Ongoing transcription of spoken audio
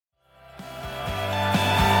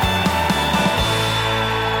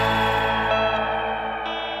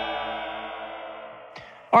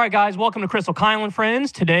right, guys, welcome to Crystal, Kyle, and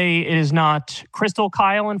Friends. Today it is not Crystal,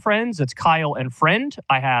 Kyle, and Friends. It's Kyle and Friend.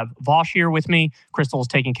 I have Vaush here with me. Crystal is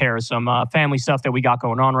taking care of some family stuff that we got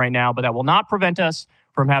going on right now, but that will not prevent us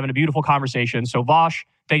from having a beautiful conversation. So, Vaush,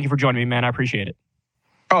 thank you for joining me, man. I appreciate it.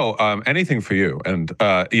 Oh, anything for you. And,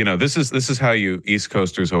 this is how you East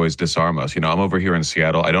Coasters always disarm us. I'm over here in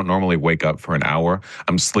Seattle. I don't normally wake up for an hour.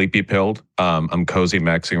 I'm sleepy pilled. I'm cozy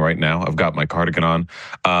maxing right now. I've got my cardigan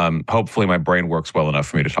on. Hopefully my brain works well enough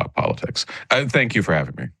for me to talk politics. Thank you for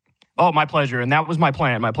having me. Oh, my pleasure. And that was my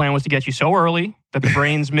plan. My plan was to get you so early that the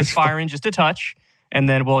brain's misfiring just a touch. And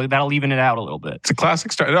then, that'll even it out a little bit. It's a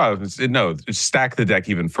classic start. No, stack the deck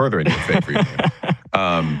even further in your favor.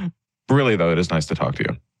 Really, though, it is nice to talk to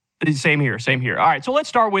you. Same here. All right, so let's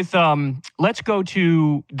start with, let's go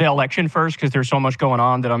to the election first, because there's so much going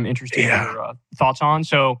on that I'm interested in your thoughts on.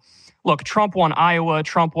 So, look, Trump won Iowa,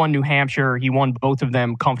 Trump won New Hampshire. He won both of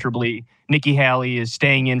them comfortably. Nikki Haley is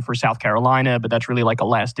staying in for South Carolina, but that's really like a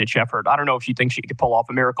last-ditch effort. I don't know if she thinks she could pull off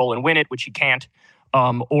a miracle and win it, which she can't,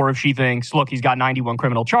 or if she thinks, look, he's got 91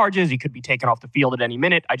 criminal charges. He could be taken off the field at any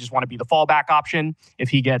minute. I just want to be the fallback option if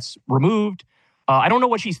he gets removed. I don't know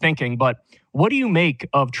what she's thinking, but what do you make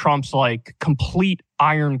of Trump's complete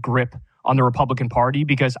iron grip on the Republican Party?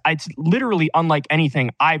 Because it's literally unlike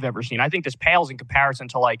anything I've ever seen. I think this pales in comparison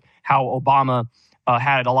to how Obama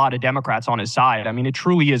had a lot of Democrats on his side. I mean, it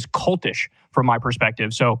truly is cultish from my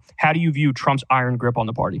perspective. So how do you view Trump's iron grip on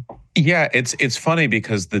the party? Yeah, it's funny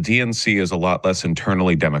because the DNC is a lot less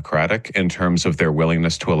internally democratic in terms of their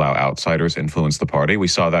willingness to allow outsiders influence the party. We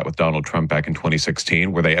saw that with Donald Trump back in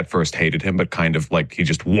 2016, where they at first hated him, but kind of he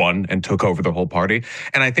just won and took over the whole party.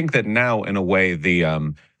 And I think that now, in a way, the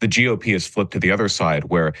GOP has flipped to the other side,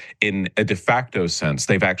 where in a de facto sense,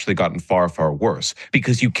 they've actually gotten far, far worse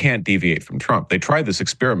because you can't deviate from Trump. They tried this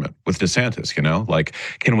experiment with DeSantis,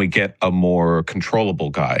 can we get a more controllable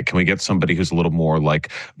guy? Can we get somebody who's a little more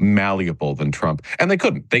malleable than Trump? And they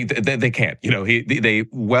couldn't. They can't. They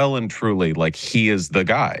well and truly he is the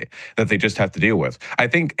guy that they just have to deal with. I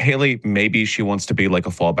think Haley, maybe she wants to be a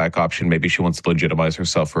fallback option. Maybe she wants to legitimize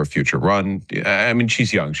herself for a future run. I mean,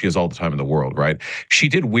 she's young. She has all the time in the world, right? She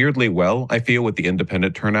did weirdly well, I feel, with the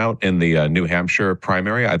independent turnout in the New Hampshire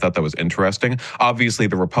primary. I thought that was interesting. Obviously,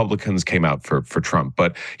 the Republicans came out for Trump,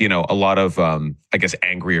 but a lot of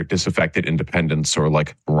angry or disaffected independents or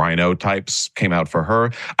rhino types came out for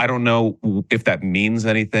her. I don't know if that means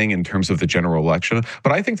anything in terms of the general election,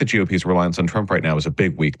 but I think the GOP's reliance on Trump right now is a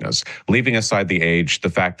big weakness. Leaving aside the age, the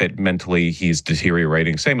fact that mentally he's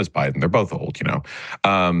deteriorating, same as Biden. They're both old,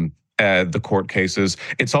 the court cases.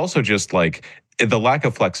 It's also just the lack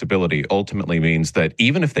of flexibility ultimately means that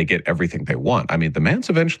even if they get everything they want, I mean, the man's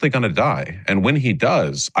eventually going to die. And when he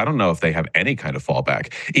does, I don't know if they have any kind of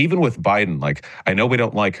fallback. Even with Biden, I know we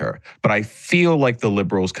don't like her, but I feel like the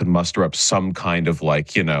liberals could muster up some kind of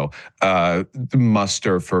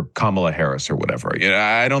muster for Kamala Harris or whatever.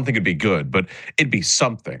 I don't think it'd be good, but it'd be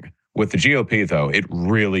something. With the GOP, though, it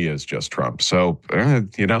really is just Trump. So,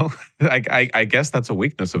 I guess that's a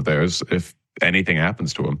weakness of theirs if anything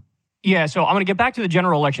happens to him. Yeah, so I'm going to get back to the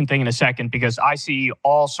general election thing in a second because I see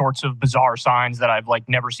all sorts of bizarre signs that I've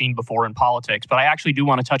never seen before in politics. But I actually do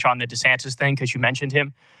want to touch on the DeSantis thing because you mentioned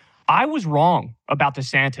him. I was wrong about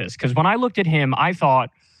DeSantis because when I looked at him, I thought,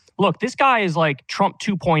 look, this guy is like Trump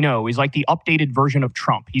 2.0. He's like the updated version of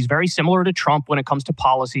Trump. He's very similar to Trump when it comes to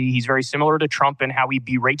policy. He's very similar to Trump in how he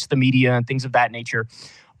berates the media and things of that nature.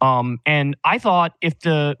 And I thought if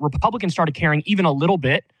the Republicans started caring even a little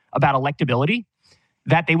bit about electability,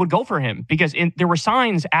 that they would go for him because there were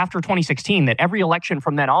signs after 2016 that every election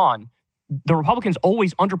from then on, the Republicans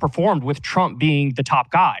always underperformed with Trump being the top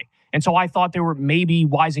guy. And so I thought they were maybe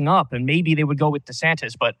wising up and maybe they would go with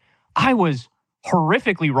DeSantis. But I was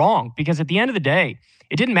horrifically wrong because at the end of the day,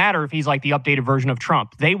 it didn't matter if he's like the updated version of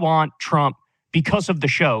Trump. They want Trump because of the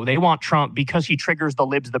show. They want Trump because he triggers the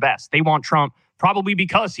libs the best. They want Trump probably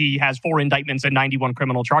because he has 4 indictments and 91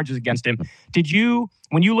 criminal charges against him.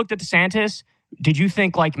 When you looked at DeSantis, did you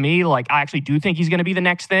think like me, I actually do think he's going to be the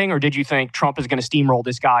next thing? Or did you think Trump is going to steamroll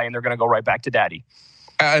this guy and they're going to go right back to daddy?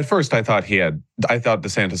 At first, I thought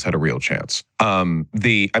DeSantis had a real chance.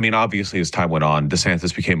 Obviously, as time went on,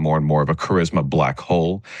 DeSantis became more and more of a charisma black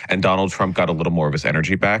hole, and Donald Trump got a little more of his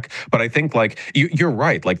energy back. But I think, you're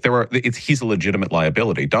right. He's a legitimate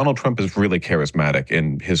liability. Donald Trump is really charismatic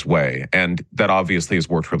in his way, and that obviously has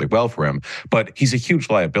worked really well for him. But he's a huge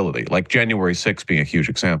liability. January 6th being a huge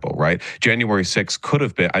example, right? January 6th could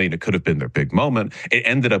have been. It could have been their big moment. It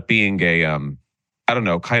ended up being I don't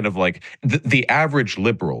know, kind of like the average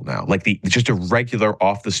liberal now, like just a regular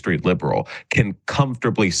off the street liberal can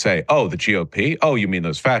comfortably say, oh, the GOP? Oh, you mean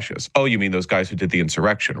those fascists? Oh, you mean those guys who did the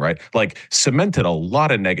insurrection, right? Like cemented a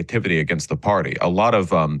lot of negativity against the party, a lot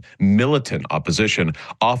of militant opposition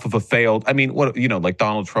off of a failed, I mean, what, like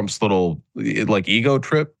Donald Trump's little like ego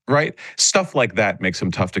trip, right? Stuff like that makes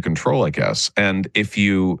him tough to control, I guess. And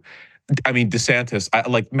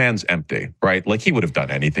DeSantis, man's empty, right? Like he would have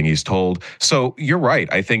done anything he's told. So you're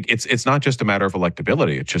right. I think it's not just a matter of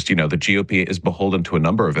electability. It's just, the GOP is beholden to a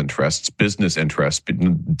number of interests, business interests, but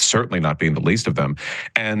certainly not being the least of them.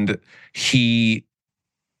 And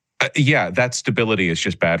that stability is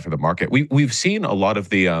just bad for the market. We've seen a lot of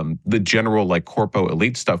the general like corpo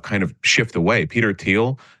elite stuff kind of shift away. Peter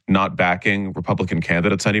Thiel not backing Republican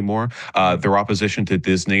candidates anymore. Their opposition to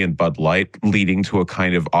Disney and Bud Light leading to a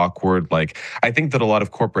kind of awkward, I think that a lot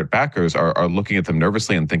of corporate backers are looking at them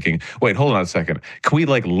nervously and thinking, wait, hold on a second. Can we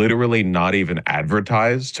literally not even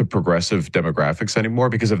advertise to progressive demographics anymore?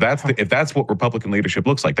 Because if that's what Republican leadership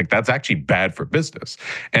looks like that's actually bad for business.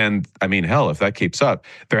 And I mean, hell, if that keeps up,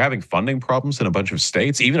 they're having funding problems in a bunch of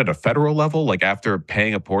states, even at a federal level, after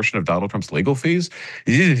paying a portion of Donald Trump's legal fees.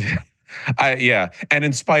 And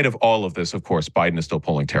in spite of all of this, of course, Biden is still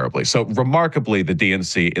polling terribly. So remarkably, the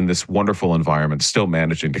DNC in this wonderful environment still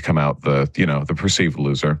managing to come out the perceived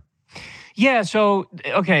loser. Yeah. So,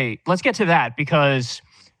 okay, let's get to that because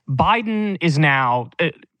Biden is now,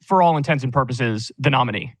 for all intents and purposes, the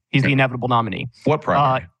nominee. He's the inevitable nominee. What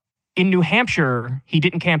primary? In New Hampshire, he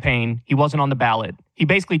didn't campaign. He wasn't on the ballot. He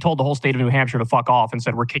basically told the whole state of New Hampshire to fuck off and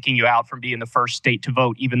said, we're kicking you out from being the first state to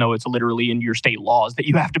vote, even though it's literally in your state laws that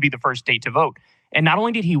you have to be the first state to vote. And not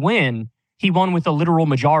only did he win, he won with a literal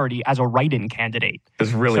majority as a write-in candidate.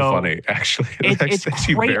 It's really funny, actually. It's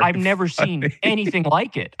great. I've never seen anything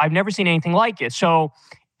like it. So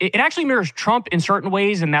it actually mirrors Trump in certain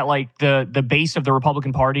ways in that the base of the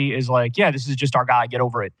Republican Party is this is just our guy, get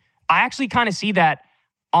over it. I actually kind of see that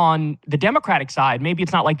on the Democratic side. Maybe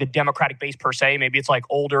it's not the Democratic base per se. Maybe it's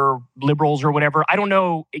older liberals or whatever. I don't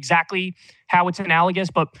know exactly how it's analogous,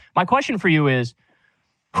 but my question for you is,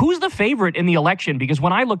 who's the favorite in the election? Because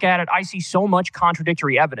when I look at it, I see so much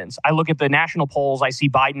contradictory evidence. I look at the national polls. I see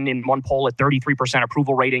Biden in one poll at 33%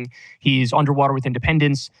 approval rating. He's underwater with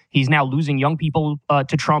independents. He's now losing young people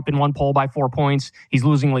to Trump in one poll by 4 points. He's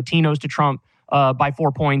losing Latinos to Trump by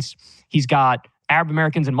 4 points. He's got Arab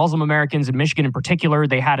Americans and Muslim Americans in Michigan in particular.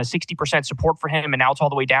 They had a 60% support for him, and now it's all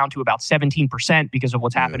the way down to about 17% because of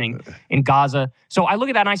what's happening in Gaza. So I look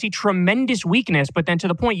at that and I see tremendous weakness. But then to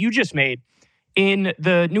the point you just made, in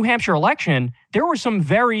the New Hampshire election, there were some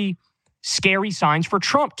very scary signs for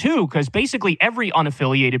Trump too, because basically every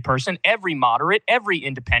unaffiliated person, every moderate, every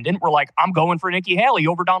independent were I'm going for Nikki Haley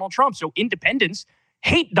over Donald Trump. So independents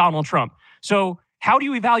hate Donald Trump. So how do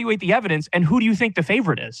you evaluate the evidence, and who do you think the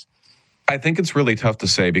favorite is? I think it's really tough to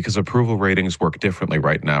say because approval ratings work differently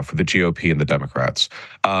right now for the GOP and the Democrats.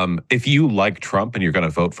 If you like Trump and you're going to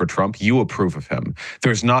vote for Trump, you approve of him.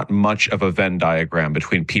 There's not much of a Venn diagram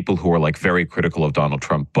between people who are very critical of Donald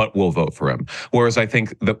Trump, but will vote for him. Whereas I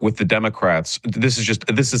think that with the Democrats, this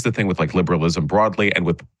is the thing with liberalism broadly and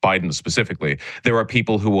with Biden specifically. There are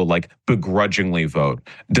people who will begrudgingly vote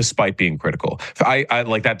despite being critical. I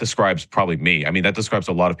that describes probably me. I mean, that describes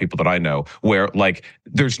a lot of people that I know where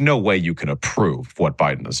there's no way you can approve what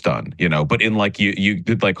Biden has done, but in you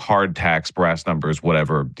did hard tax, brass numbers,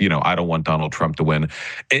 whatever, I don't want Donald Trump to win.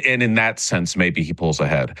 And in that sense, maybe he pulls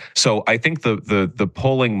ahead. So I think the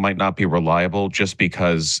polling might not be reliable just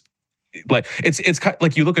because it's kind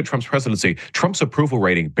of you look at Trump's presidency, Trump's approval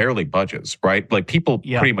rating barely budges, right? People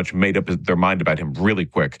pretty much made up their mind about him really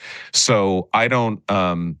quick. So I don't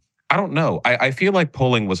know. I feel like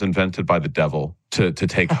polling was invented by the devil to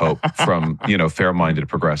take hope from, fair-minded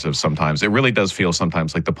progressives sometimes. It really does feel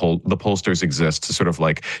sometimes like the pollsters exist to sort of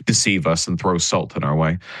deceive us and throw salt in our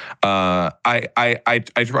way. I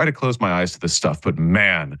try to close my eyes to this stuff, but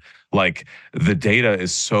man, the data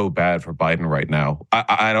is so bad for Biden right now.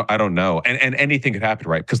 I don't know. And anything could happen,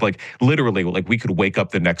 right? Because literally, we could wake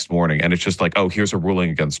up the next morning and it's just oh, here's a ruling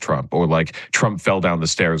against Trump, or Trump fell down the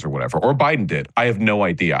stairs or whatever, or Biden did. I have no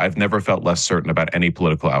idea. I've never felt less certain about any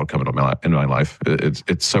political outcome in my life.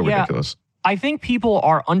 It's so ridiculous. I think people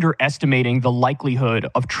are underestimating the likelihood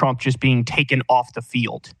of Trump just being taken off the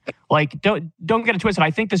field. Don't get it twisted. I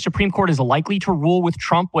think the Supreme Court is likely to rule with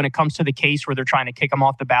Trump when it comes to the case where they're trying to kick him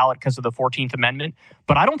off the ballot because of the 14th Amendment.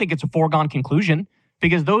 But I don't think it's a foregone conclusion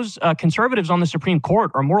because those conservatives on the Supreme Court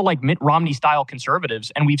are more like Mitt Romney-style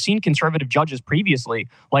conservatives. And we've seen conservative judges previously,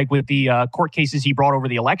 with the court cases he brought over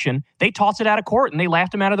the election, they tossed it out of court and they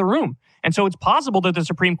laughed him out of the room. And so it's possible that the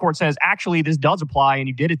Supreme Court says, actually, this does apply and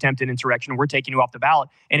you did attempt an insurrection. We're taking you off the ballot.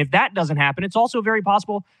 And if that doesn't happen, it's also very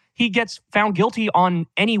possible he gets found guilty on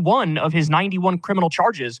any one of his 91 criminal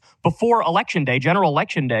charges before Election Day, General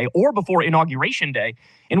Election Day, or before Inauguration Day,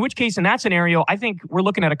 in which case, in that scenario, I think we're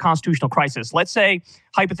looking at a constitutional crisis. Let's say,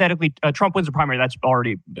 hypothetically, Trump wins the primary. That's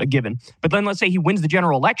already a given. But then let's say he wins the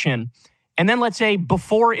general election. And then let's say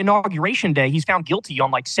before Inauguration Day, he's found guilty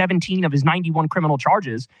on like 17 of his 91 criminal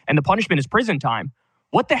charges, and the punishment is prison time.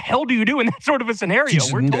 What the hell do you do in that sort of a scenario?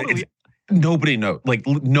 We're totally... Nobody knows. Like,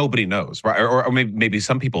 nobody knows, right? Or maybe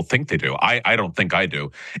some people think they do. I don't think I do.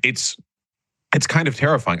 It's kind of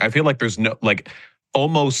terrifying. I feel like there's no, like,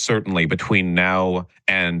 almost certainly between now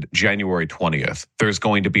and January 20th, there's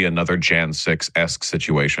going to be another Jan 6-esque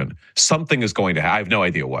situation. Something is going to happen. I have no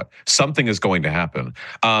idea what. Something is going to happen.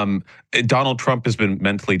 Donald Trump has been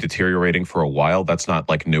mentally deteriorating for a while. That's not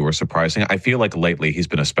like new or surprising. I feel like lately he's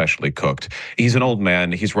been especially cooked. He's an old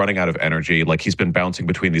man. He's running out of energy. Like, he's been bouncing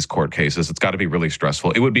between these court cases. It's got to be really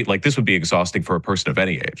stressful. It would be like, this would be exhausting for a person of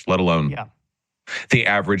any age, let alone the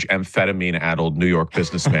average amphetamine-addled New York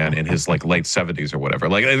businessman in his like late 70s or whatever.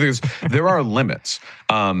 Like, there are limits.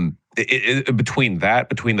 Between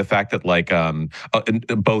the fact that like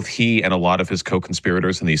both he and a lot of his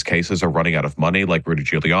co-conspirators in these cases are running out of money, like Rudy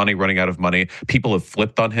Giuliani running out of money. People have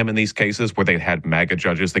flipped on him in these cases where they had MAGA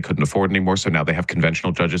judges they couldn't afford anymore. So now they have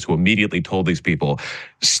conventional judges who immediately told these people,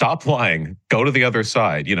 stop lying, go to the other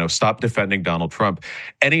side, stop defending Donald Trump.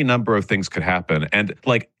 Any number of things could happen. And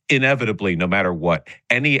like, inevitably, no matter what,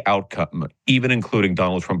 any outcome, even including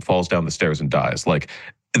Donald Trump falls down the stairs and dies, like,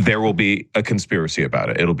 there will be a conspiracy about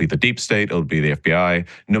it. It'll be the deep state. It'll be the FBI.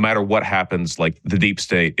 No matter what happens, like, the deep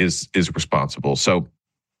state is responsible. So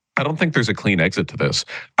I don't think there's a clean exit to this.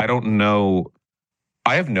 I don't know.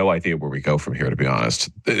 I have no idea where we go from here, to be honest.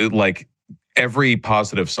 Like, every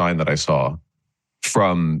positive sign that I saw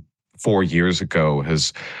from 4 years ago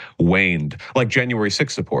has waned. Like January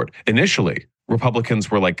 6th support. Initially, Republicans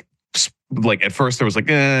were like at first there was like,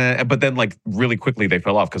 but then like really quickly they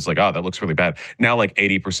fell off because like, oh, that looks really bad. Now like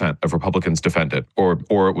 80% of Republicans defend it, or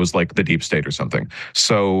it was like the deep state or something.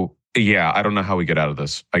 So yeah, I don't know how we get out of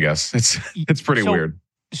this. I guess it's pretty weird.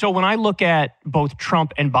 So when I look at both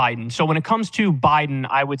Trump and Biden, so when it comes to Biden,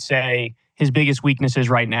 I would say his biggest weaknesses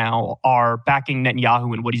right now are backing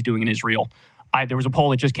Netanyahu and what he's doing in Israel. There was a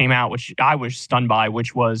poll that just came out, which I was stunned by,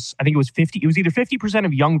 which was, I think it was 50. It was either 50%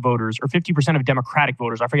 of young voters or 50% of Democratic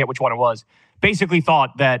voters, I forget which one it was, basically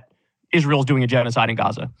thought that Israel's doing a genocide in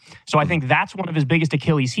Gaza. So I think that's one of his biggest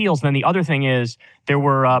Achilles heels. And then the other thing is there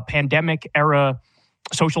were pandemic era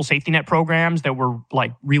social safety net programs that were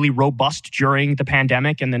like really robust during the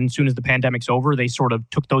pandemic. And then as soon as the pandemic's over, they sort of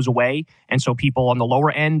took those away. And so people on the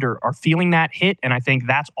lower end are feeling that hit. And I think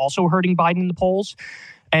that's also hurting Biden in the polls.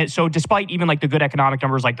 And so despite even like the good economic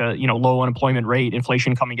numbers, like the low unemployment rate,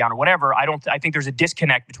 inflation coming down or whatever, I think there's a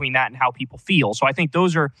disconnect between that and how people feel. So I think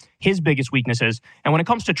those are his biggest weaknesses. And when it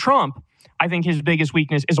comes to Trump, I think his biggest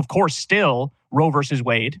weakness is, of course, still Roe versus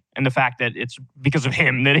Wade and the fact that it's because of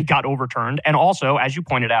him that it got overturned. And also, as you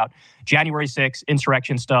pointed out, January 6th,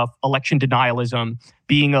 insurrection stuff, election denialism,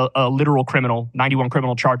 being a literal criminal, 91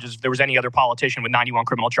 criminal charges. If there was any other politician with 91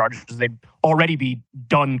 criminal charges, they'd already be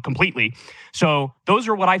done completely. So those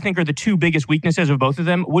are what I think are the two biggest weaknesses of both of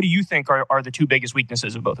them. What do you think are the two biggest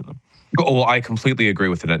weaknesses of both of them? Well, I completely agree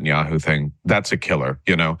with the Netanyahu thing. That's a killer,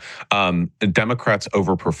 Democrats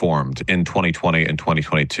overperformed in 2020 and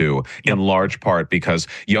 2022 in large part because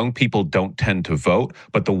young people don't tend to vote,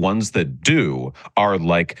 but the ones that do are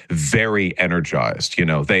like very energized.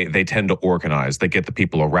 They tend to organize. They get the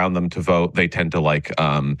people around them to vote. They tend to like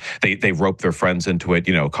they rope their friends into it.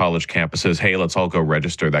 College campuses. Hey, let's all go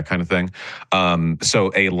register. That kind of thing.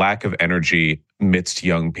 So a lack of energy amidst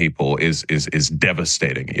young people is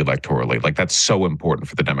devastating electorally. Like, that's so important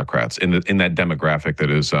for the Democrats in that demographic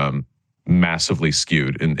that is massively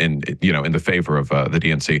skewed in the favor of the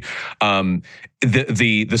DNC.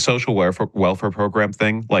 The social welfare program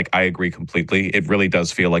thing, like, I agree completely. It really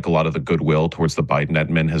does feel like a lot of the goodwill towards the Biden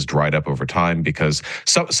admin has dried up over time because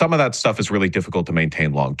some of that stuff is really difficult to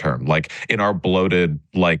maintain long term. Like, in our bloated,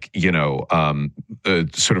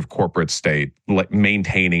 sort of corporate state, like,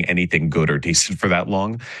 maintaining anything good or decent for that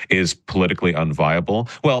long is politically unviable.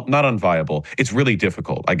 Well, not unviable. It's really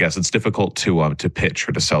difficult. I guess it's difficult to pitch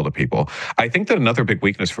or to sell to people. I think that another big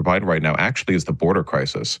weakness for Biden right now actually is the border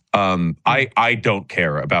crisis. I don't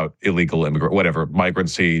care about illegal immigrant, whatever,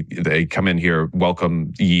 migrancy. They come in here,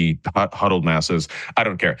 welcome ye huddled masses. I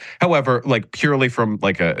don't care. However, like, purely from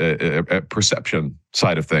like a perception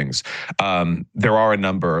side of things, there are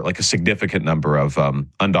a significant number of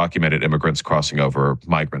undocumented immigrants crossing over,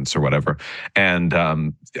 migrants or whatever. And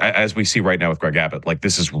as we see right now with Greg Abbott, like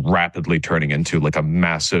this is rapidly turning into like a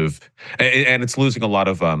massive, and it's losing a lot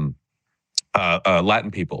of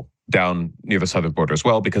Latin people down near the southern border as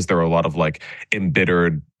well, because there are a lot of like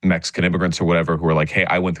embittered Mexican immigrants or whatever who are like, hey,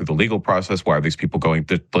 I went through the legal process. Why are these people going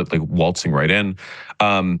to like waltzing right in?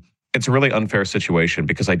 It's a really unfair situation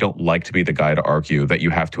because I don't like to be the guy to argue that you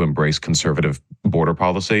have to embrace conservative border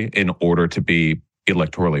policy in order to be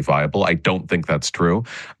electorally viable. I don't think that's true,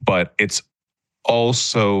 but it's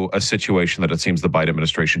also a situation that it seems the Biden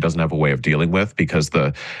administration doesn't have a way of dealing with because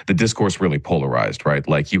the discourse really polarized, right?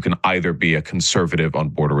 Like you can either be a conservative on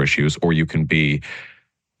border issues or you can be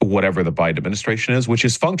whatever the Biden administration is, which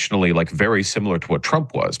is functionally like very similar to what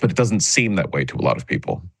Trump was, but it doesn't seem that way to a lot of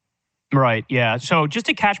people. Right. Yeah. So just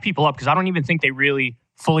to catch people up, because I don't even think they really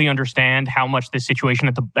fully understand how much this situation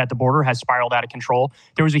at the border has spiraled out of control.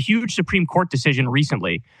 There was a huge Supreme Court decision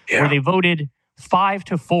recently where they voted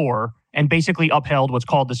 5-4 and basically upheld what's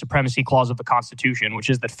called the Supremacy Clause of the Constitution, which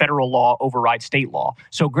is that federal law overrides state law.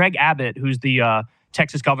 So Greg Abbott, who's the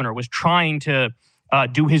Texas governor, was trying to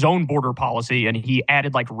do his own border policy, and he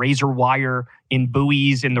added like razor wire in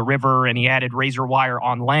buoys in the river, and he added razor wire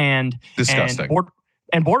on land. Disgusting.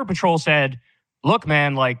 And Border Patrol said, look,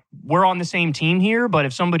 man, like we're on the same team here, but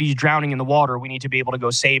if somebody's drowning in the water, we need to be able to go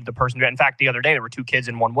save the person. In fact, the other day, there were 2 kids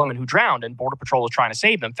and 1 woman who drowned, and Border Patrol was trying to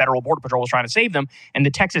save them. Federal Border Patrol was trying to save them, and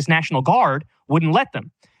the Texas National Guard wouldn't let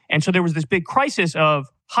them. And so there was this big crisis of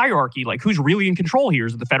hierarchy, like who's really in control here?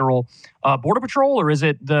 Is it the Federal Border Patrol or is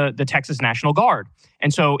it the Texas National Guard?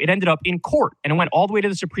 And so it ended up in court, and it went all the way to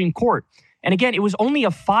the Supreme Court. And again, it was only a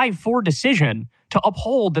 5-4 decision to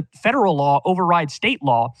uphold that federal law overrides state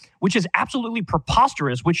law, which is absolutely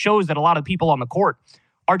preposterous, which shows that a lot of people on the court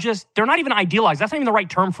are just, they're not even idealized. That's not even the right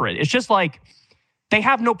term for it. It's just like they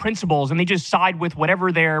have no principles and they just side with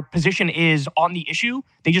whatever their position is on the issue.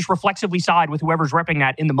 They just reflexively side with whoever's repping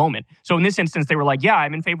that in the moment. So in this instance, they were like, yeah,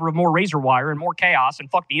 I'm in favor of more razor wire and more chaos and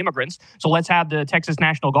fuck the immigrants. So let's have the Texas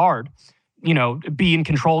National Guard, be in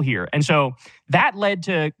control here. And so that led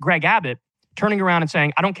to Greg Abbott turning around and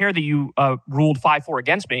saying, I don't care that you ruled 5-4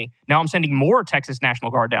 against me. Now I'm sending more Texas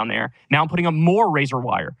National Guard down there. Now I'm putting up more razor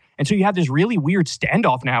wire. And so you have this really weird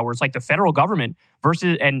standoff now where it's like the federal government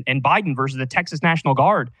versus and Biden versus the Texas National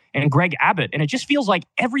Guard and Greg Abbott. And it just feels like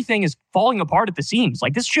everything is falling apart at the seams.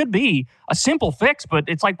 Like this should be a simple fix, but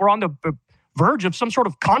it's like we're on the verge of some sort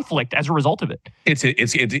of conflict as a result of it. It's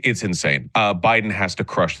insane. Biden has to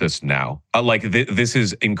crush this now. This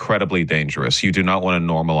is incredibly dangerous. You do not want to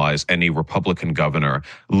normalize any Republican governor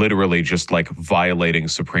literally just like violating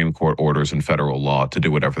Supreme Court orders and federal law to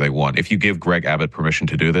do whatever they want. If you give Greg Abbott permission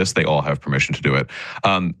to do this, they all have permission to do it.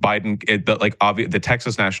 The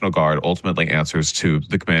Texas National Guard ultimately answers to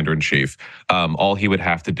the commander in chief. All he would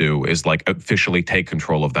have to do is like officially take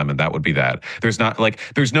control of them, and that would be that. There's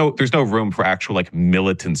no room for actual like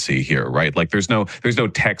militancy here, right? Like there's no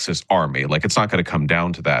Texas army. Like it's not going to come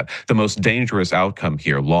down to that. The most dangerous outcome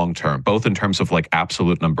here long term, both in terms of like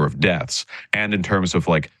absolute number of deaths and in terms of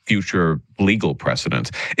like future legal precedent,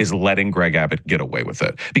 is letting Greg Abbott get away with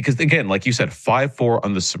it. Because again, like you said, 5-4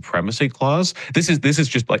 on the supremacy clause. This is like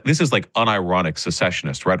unironic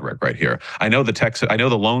secessionist rhetoric right here. I know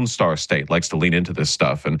the Lone Star State likes to lean into this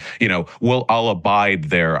stuff, and I'll abide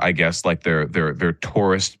their, I guess, like their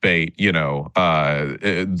tourist bait,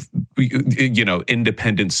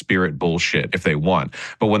 independent spirit bullshit if they want.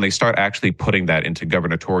 But when they start actually putting that into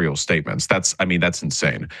gubernatorial statements, that's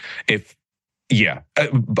insane.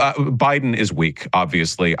 Biden is weak,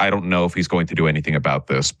 obviously. I don't know if he's going to do anything about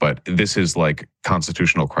this, but this is like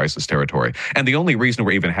constitutional crisis territory. And the only reason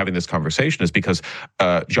we're even having this conversation is because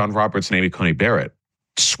John Roberts and Amy Coney Barrett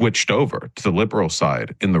switched over to the liberal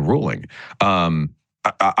side in the ruling.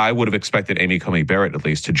 I would have expected Amy Coney Barrett at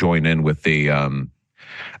least to join in with the,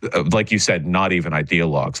 like you said, not even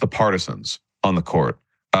ideologues, the partisans on the court.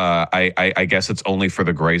 I guess it's only for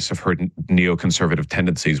the grace of her neoconservative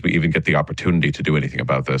tendencies we even get the opportunity to do anything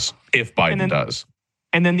about this, if Biden does.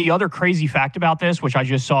 And then the other crazy fact about this, which I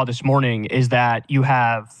just saw this morning, is that you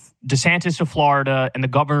have DeSantis of Florida and the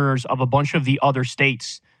governors of a bunch of the other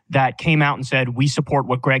states that came out and said, we support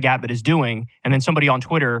what Greg Abbott is doing. And then somebody on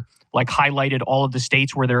Twitter like highlighted all of the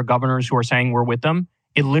states where there are governors who are saying we're with them.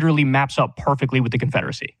 It literally maps up perfectly with the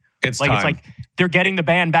Confederacy. It's like they're getting the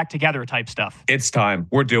band back together type stuff. It's time.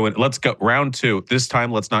 We're doing. Let's go round 2. This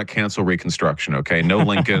time, let's not cancel Reconstruction. Okay, no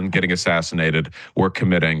Lincoln getting assassinated. We're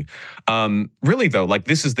committing. Really though, like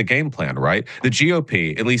this is the game plan, right? The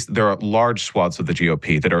GOP, at least there are large swaths of the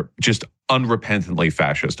GOP that are just unrepentantly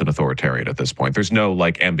fascist and authoritarian at this point. There's no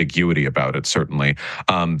like ambiguity about it, certainly.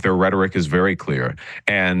 Their rhetoric is very clear.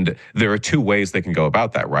 And there are two ways they can go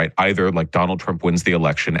about that, right? Either like Donald Trump wins the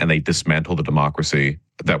election and they dismantle the democracy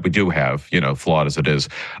that we do have, flawed as it is,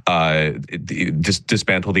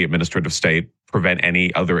 dismantle the administrative state, prevent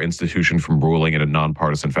any other institution from ruling in a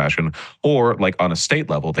nonpartisan fashion, or like on a state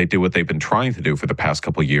level, they do what they've been trying to do for the past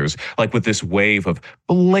couple of years, like with this wave of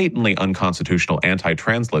blatantly unconstitutional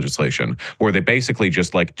anti-trans legislation, where they basically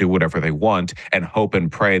just like do whatever they want and hope and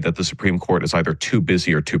pray that the Supreme Court is either too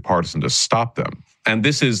busy or too partisan to stop them. And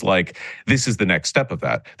this is the next step of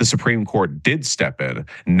that. The Supreme Court did step in.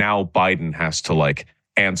 Now Biden has to like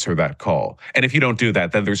answer that call. And if you don't do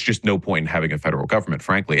that, then there's just no point in having a federal government,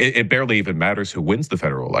 frankly. It barely even matters who wins the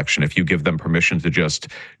federal election if you give them permission to just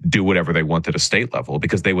do whatever they want at a state level,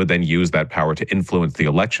 because they would then use that power to influence the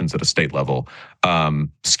elections at a state level,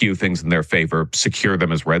 skew things in their favor, secure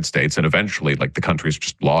them as red states, and eventually like the country's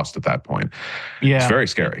just lost at that point. Yeah. It's very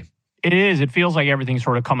scary. It is. It feels like everything's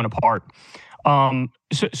sort of coming apart.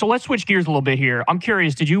 So let's switch gears a little bit here. I'm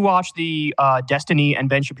curious, did you watch the Destiny and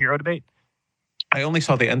Ben Shapiro debate? I only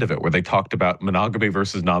saw the end of it where they talked about monogamy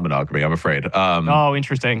versus non-monogamy, I'm afraid. Oh,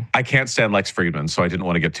 interesting. I can't stand Lex Friedman, so I didn't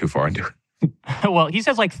want to get too far into it. Well, he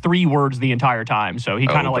says like 3 words the entire time, so he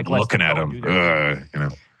kind of like lets looking at him.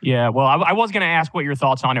 Yeah, well, I was going to ask what your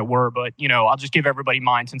thoughts on it were, but I'll just give everybody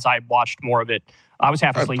mine since I watched more of it. I was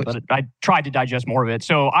half asleep, but I tried to digest more of it.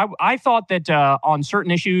 So I thought that on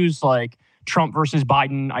certain issues like Trump versus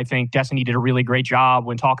Biden, I think Destiny did a really great job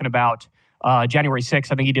when talking about January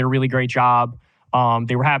 6th. I think he did a really great job.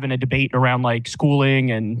 They were having a debate around like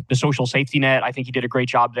schooling and the social safety net. I think he did a great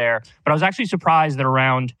job there. But I was actually surprised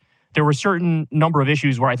that there were a certain number of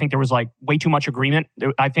issues where I think there was like way too much agreement.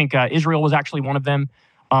 I think Israel was actually one of them.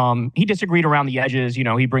 He disagreed around the edges.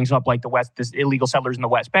 He brings up like this illegal settlers in the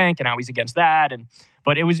West Bank and how he's against that.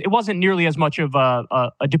 But it wasn't nearly as much of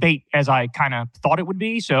a debate as I kind of thought it would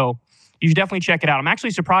be. So you should definitely check it out. I'm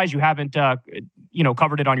actually surprised you haven't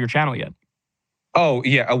covered it on your channel yet. Oh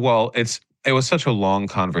yeah, well it was such a long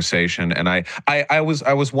conversation, and I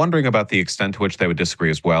was wondering about the extent to which they would disagree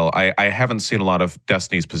as well. I haven't seen a lot of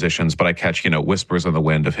Destiny's positions, but I catch whispers in the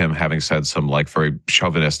wind of him having said some like very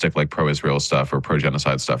chauvinistic, like pro-Israel stuff or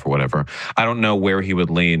pro-genocide stuff or whatever. I don't know where he would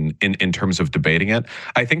lean in terms of debating it.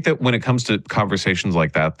 I think that when it comes to conversations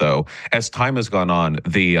like that, though, as time has gone on,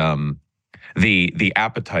 the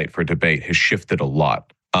appetite for debate has shifted a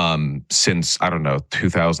lot. Since, I don't know,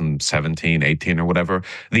 2017, 18 or whatever,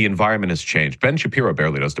 the environment has changed. Ben Shapiro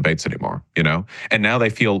barely does debates anymore, and now they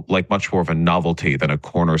feel like much more of a novelty than a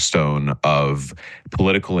cornerstone of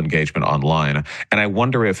political engagement online. And I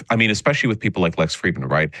wonder especially with people like Lex Friedman,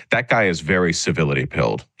 right? That guy is very civility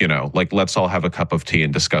pilled, like let's all have a cup of tea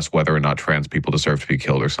and discuss whether or not trans people deserve to be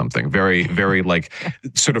killed or something. Very, very like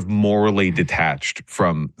sort of morally detached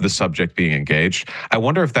from the subject being engaged. I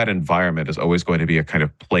wonder if that environment is always going to be a kind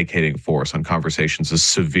of placating force on conversations as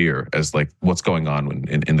severe as like what's going on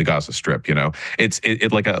in the Gaza Strip.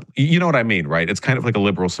 It's like what I mean, right? It's kind of like a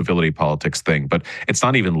liberal civility politics thing, but it's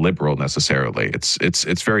not even liberal necessarily.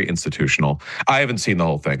 It's very institutional. I haven't seen the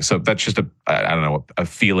whole thing, so that's just a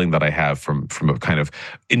feeling that I have from a kind of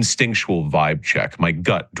instinctual vibe check. My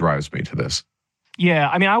gut drives me to this. Yeah,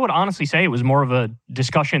 I would honestly say it was more of a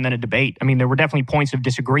discussion than a debate. There were definitely points of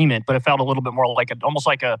disagreement, but it felt a little bit more like almost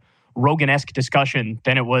like a Rogan-esque discussion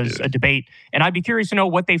than it was a debate. And I'd be curious to know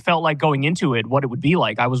what they felt like going into it, what it would be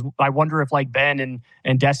like. I wonder if like Ben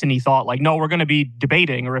and Destiny thought like, no, we're going to be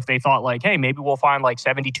debating, or if they thought like, hey, maybe we'll find like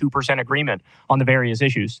 72% agreement on the various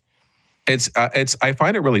issues. I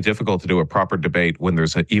find it really difficult to do a proper debate when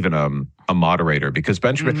there's even a moderator, because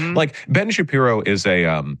Ben Shapiro is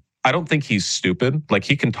I don't think he's stupid. Like,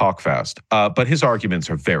 he can talk fast, but his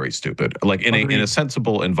arguments are very stupid. Like in a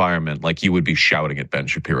sensible environment, like you would be shouting at Ben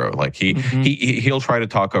Shapiro. Like he'll try to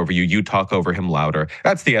talk over you. You talk over him louder.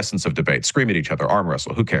 That's the essence of debate. Scream at each other, arm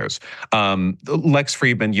wrestle. Who cares? Lex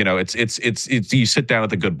Friedman, it's you sit down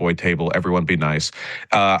at the good boy table. Everyone be nice.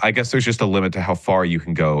 I guess there's just a limit to how far you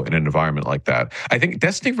can go in an environment like that. I think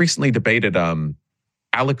Destiny recently debated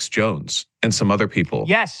Alex Jones and some other people.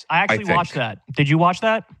 Yes, I actually watched that. Did you watch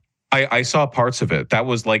that? I saw parts of it. That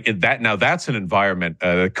was like that. Now that's an environment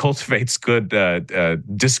that cultivates good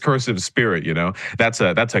discursive spirit. That's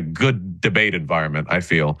a good debate environment, I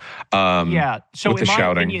feel. Yeah. So in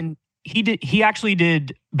my opinion, he actually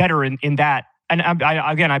did better in that. And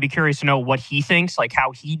I'd be curious to know what he thinks, like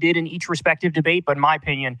how he did in each respective debate. But in my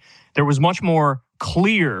opinion, there was much more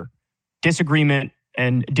clear disagreement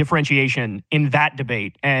and differentiation in that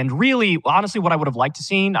debate. And really, honestly, what I would have liked to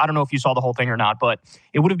seen, I don't know if you saw the whole thing or not, but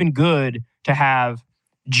it would have been good to have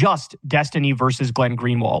just Destiny versus Glenn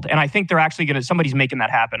Greenwald. And I think they're actually somebody's making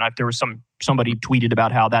that happen. There was somebody tweeted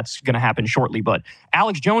about how that's going to happen shortly. But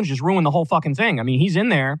Alex Jones just ruined the whole fucking thing. I mean, he's in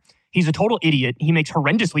there. He's a total idiot. He makes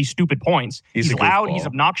horrendously stupid points. He's loud. He's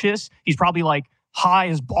obnoxious. He's probably like high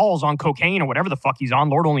as balls on cocaine or whatever the fuck he's on.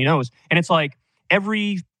 Lord only knows. And it's like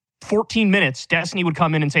every 14 minutes, Destiny would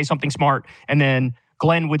come in and say something smart. And then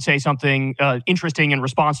Glenn would say something interesting in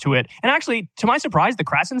response to it. And actually, to my surprise, the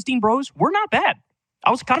Krasenstein bros were not bad. I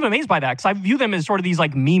was kind of amazed by that because I view them as sort of these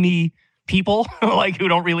like meme people like who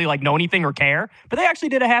don't really like know anything or care, but they actually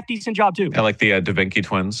did a half decent job too. I like the Da Vinci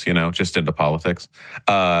twins, just into politics.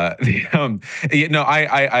 I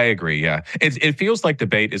agree. Yeah, it feels like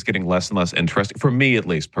debate is getting less and less interesting for me, at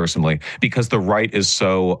least personally, because the right is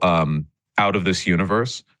so out of this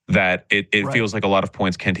universe that it right. feels like a lot of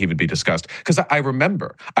points can't even be discussed. Because I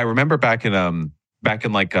remember back in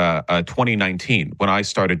 2019 when I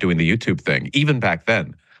started doing the YouTube thing. Even back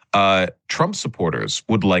then, Trump supporters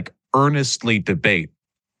would like earnestly debate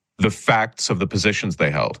the facts of the positions they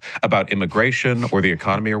held about immigration or the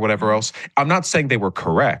economy or whatever else. I'm not saying they were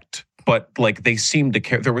correct, but like they seemed to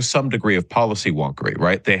care. There was some degree of policy wonkery,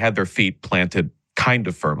 right? They had their feet planted kind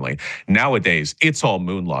of firmly. Nowadays, it's all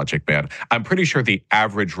moon logic, man. I'm pretty sure the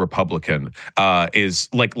average Republican is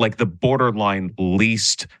like the borderline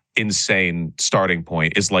least insane starting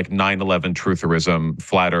point is like 9/11 trutherism,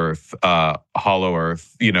 flat earth, hollow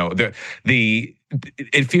earth.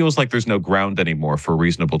 It feels like there's no ground anymore for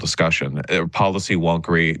reasonable discussion. Policy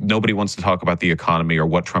wonkery. Nobody wants to talk about the economy or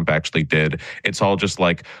what Trump actually did. It's all just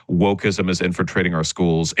like wokeism is infiltrating our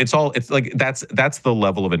schools. It's like that's the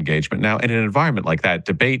level of engagement now. And in an environment like that,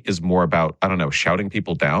 debate is more about, I don't know, shouting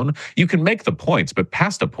people down. You can make the points, but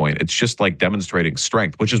past a point, it's just like demonstrating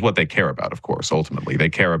strength, which is what they care about, of course, ultimately. They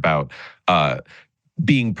care about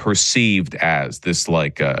being perceived as this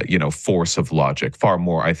force of logic far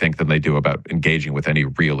more, I think, than they do about engaging with any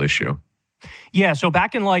real issue. Yeah, so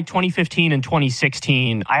back in like 2015 and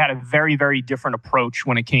 2016, I had a very, very different approach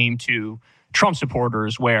when it came to Trump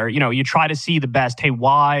supporters where, you try to see the best. Hey,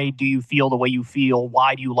 why do you feel the way you feel?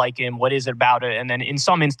 Why do you like him? What is it about it? And then in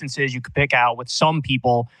some instances, you could pick out with some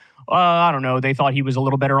people, I don't know, they thought he was a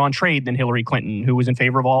little better on trade than Hillary Clinton, who was in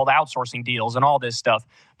favor of all the outsourcing deals and all this stuff.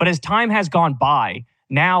 But as time has gone by,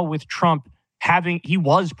 now with Trump he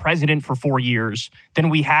was president for 4 years, then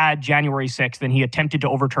we had January 6th, and he attempted to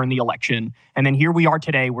overturn the election. And then here we are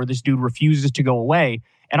today where this dude refuses to go away.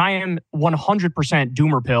 And I am 100%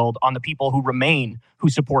 doomer-pilled on the people who remain, who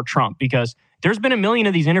support Trump, because there's been a million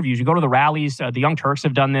of these interviews. You go to the rallies, the Young Turks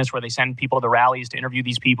have done this, where they send people to the rallies to interview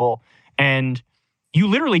these people, and you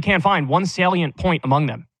literally can't find one salient point among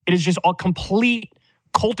them. It is just a complete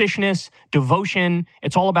cultishness, devotion.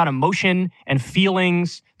 It's all about emotion and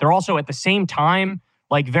feelings. They're also at the same time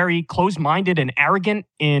like very closed-minded and arrogant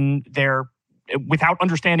in their without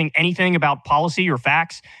understanding anything about policy or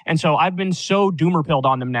facts. And so I've been so doomer-pilled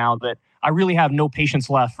on them now that I really have no patience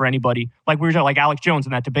left for anybody. Like we were talking, like Alex Jones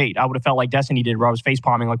in that debate. I would have felt like Destiny did, where I was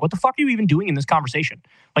face-palming, like, what the fuck are you even doing in this conversation?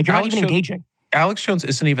 Like, you're not even engaging. Alex Jones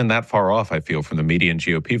isn't even that far off, I feel, from the median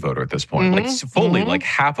GOP voter at this point. Like fully, like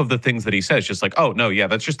half of the things that he says, just like, oh, no, yeah,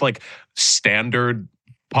 that's just like standard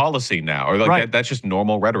policy now, or like that's just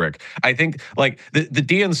normal rhetoric. I think like the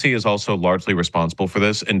DNC is also largely responsible for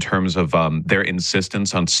this in terms of their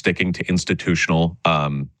insistence on sticking to institutional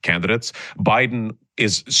candidates. Biden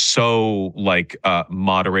is so like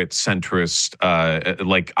moderate centrist,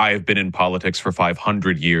 like I have been in politics for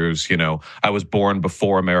 500 years, I was born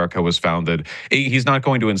before America was founded. He's not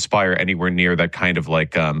going to inspire anywhere near that kind of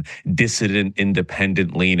like dissident,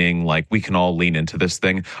 independent leaning, like we can all lean into this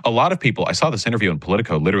thing. A lot of people, I saw this interview in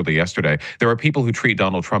Politico literally yesterday, there are people who treat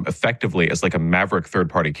Donald Trump effectively as like a maverick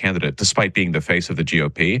third-party candidate, despite being the face of the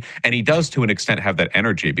GOP. And he does to an extent have that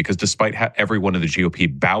energy, because despite everyone in the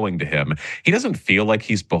GOP bowing to him, he doesn't feel like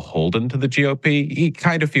he's beholden to the GOP. He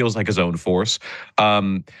kind of feels like his own force. I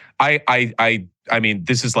mean,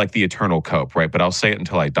 this is like the eternal cope, right? But I'll say it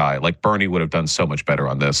until I die. Like Bernie would have done so much better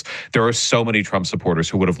on this. There are so many Trump supporters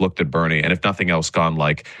who would have looked at Bernie and if nothing else gone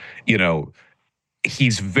like,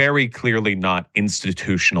 he's very clearly not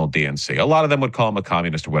institutional DNC. A lot of them would call him a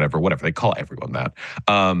communist or whatever. They call everyone that.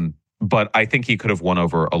 But I think he could have won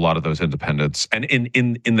over a lot of those independents. And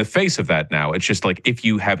in the face of that now, it's just like if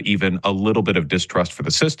you have even a little bit of distrust for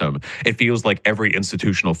the system, it feels like every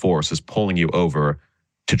institutional force is pulling you over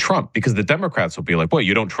to Trump, because the Democrats will be like, "What?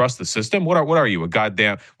 You don't trust the system? What are you, a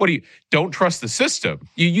goddamn? What do you don't trust the system?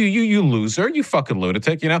 You loser, you fucking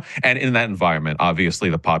lunatic, And in that environment, obviously,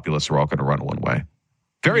 the populists are all going to run one way.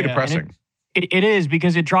 Very depressing. It is,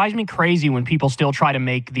 because it drives me crazy when people still try to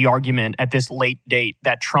make the argument at this late date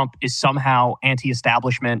that Trump is somehow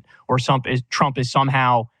anti-establishment or Trump is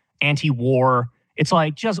somehow anti-war. It's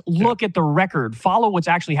like, just look at the record, follow what's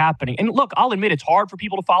actually happening. And look, I'll admit it's hard for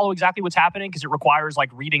people to follow exactly what's happening because it requires like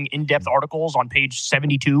reading in-depth articles on page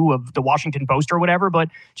 72 of the Washington Post or whatever. But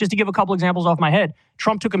just to give a couple examples off my head,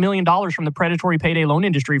 Trump took $1 million from the predatory payday loan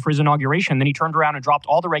industry for his inauguration. Then he turned around and dropped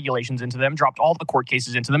all the regulations into them, dropped all the court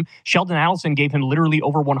cases into them. Sheldon Adelson gave him literally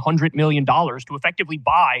over $100 million to effectively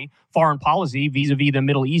buy foreign policy vis-a-vis the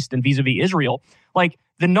Middle East and vis-a-vis Israel. Like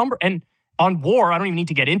the number, and on war, I don't even need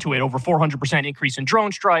to get into it. Over 400% increase in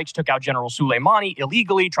drone strikes, took out General Soleimani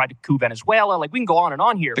illegally, tried to coup Venezuela. Like, we can go on and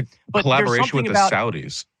on here. The collaboration with the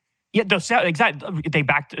Saudis. Yeah, exactly. They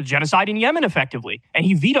backed genocide in Yemen effectively. And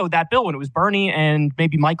he vetoed that bill when it was Bernie and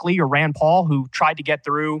maybe Mike Lee or Rand Paul who tried to get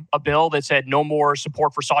through a bill that said no more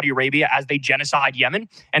support for Saudi Arabia as they genocide Yemen.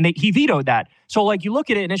 And he vetoed that. So, like, you look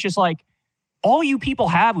at it and it's just like, all you people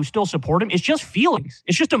have who still support him is just feelings.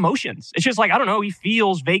 It's just emotions. It's just like, I don't know, he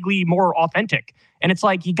feels vaguely more authentic. And it's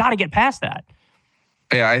like, you got to get past that.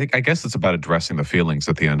 Yeah, I guess it's about addressing the feelings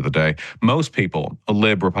at the end of the day. Most people, a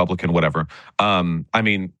lib, Republican, whatever, I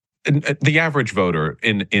mean, the average voter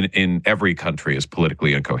in every country is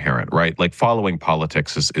politically incoherent, right? Like, following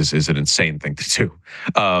politics is an insane thing to do.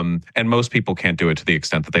 And most people can't do it to the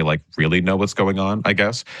extent that they like really know what's going on, I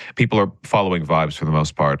guess. People are following vibes for the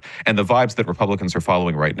most part. And the vibes that Republicans are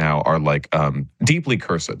following right now are like deeply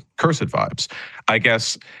cursed vibes. I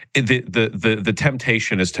guess the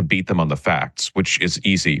temptation is to beat them on the facts, which is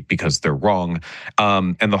easy because they're wrong.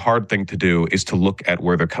 And the hard thing to do is to look at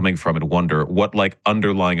where they're coming from and wonder what like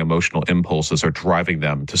underlying emotional impulses are driving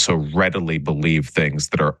them to so readily believe things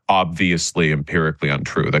that are obviously empirically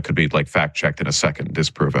untrue, that could be like fact-checked in a second,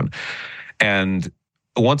 disproven. And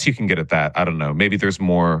once you can get at that, I don't know, maybe there's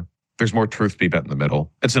more truth to be bet in the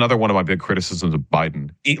middle. It's another one of my big criticisms of Biden,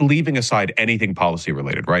 leaving aside anything policy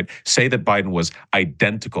related, right? Say that Biden was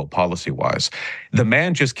identical policy-wise. The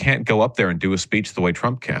man just can't go up there and do a speech the way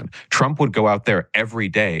Trump can. Trump would go out there every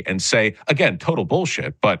day and say, again, total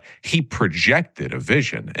bullshit, but he projected a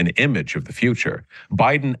vision, an image of the future.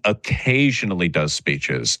 Biden occasionally does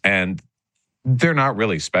speeches, and they're not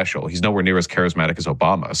really special. He's nowhere near as charismatic as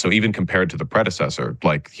Obama. So even compared to the predecessor,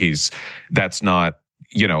 like that's not,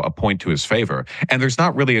 a point to his favor. And there's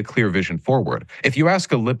not really a clear vision forward. If you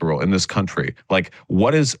ask a liberal in this country, like,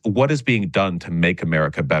 what is being done to make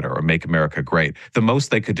America better or make America great? The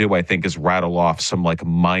most they could do, I think, is rattle off some like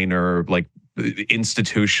minor, like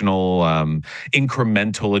institutional,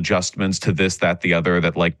 incremental adjustments to this, that, the other,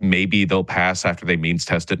 that like maybe they'll pass after they means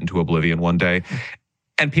test it into oblivion one day.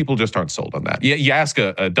 And people just aren't sold on that. You ask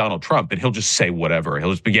a Donald Trump, and he'll just say whatever.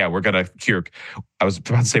 He'll just be, yeah, we're going to cure. I was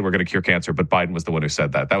about to say we're going to cure cancer, but Biden was the one who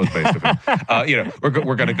said that. That was basically,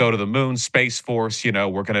 we're going to go to the moon, Space Force. We're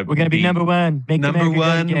going to be number one. Make number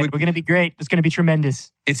one. We're going to be great. It's going to be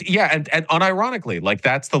tremendous. And unironically, like,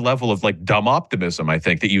 that's the level of like dumb optimism I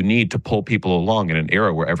think that you need to pull people along in an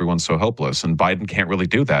era where everyone's so hopeless. And Biden can't really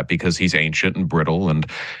do that because he's ancient and brittle and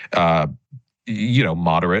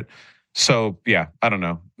moderate. So, yeah, I don't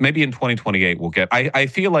know. Maybe in 2028 we'll get... I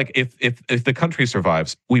feel like if the country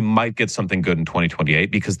survives, we might get something good in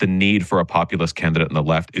 2028 because the need for a populist candidate on the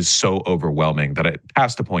left is so overwhelming that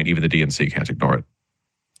past a point, even the DNC can't ignore it.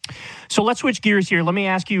 So let's switch gears here. Let me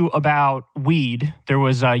ask you about weed. There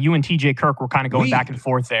was you and TJ Kirk were kind of going back and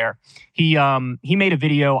forth there. He made a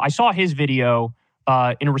video. I saw his video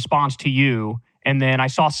in response to you, and then I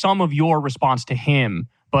saw some of your response to him.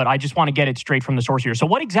 But I just want to get it straight from the source here. So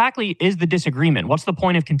what exactly is the disagreement? What's the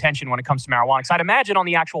point of contention when it comes to marijuana? Because I'd imagine on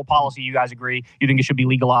the actual policy, you guys agree. You think it should be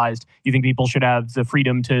legalized. You think people should have the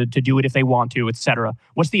freedom to do it if they want to, et cetera.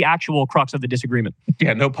 What's the actual crux of the disagreement?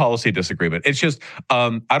 Yeah, no policy disagreement. It's just,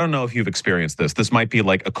 I don't know if you've experienced this. This might be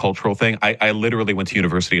like a cultural thing. I literally went to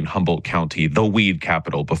university in Humboldt County, the weed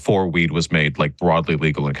capital, before weed was made like broadly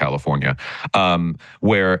legal in California,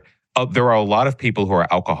 where... there are a lot of people who are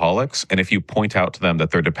alcoholics, and if you point out to them that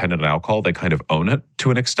they're dependent on alcohol, they kind of own it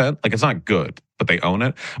to an extent. Like, it's not good, but they own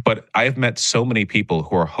it. But I've met so many people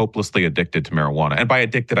who are hopelessly addicted to marijuana. And by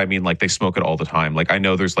addicted, I mean like they smoke it all the time. Like, I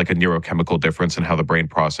know there's like a neurochemical difference in how the brain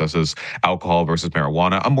processes alcohol versus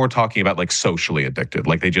marijuana. I'm more talking about like socially addicted.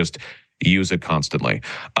 Like, they just use it constantly.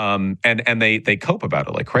 And they cope about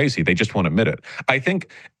it like crazy. They just won't admit it. I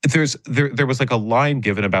think there was like a line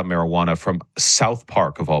given about marijuana from South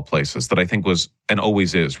Park, of all places, that I think was, and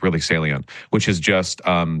always is, really salient, which is just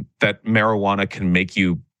that marijuana can make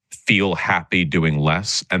you feel happy doing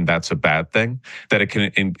less, and that's a bad thing, that it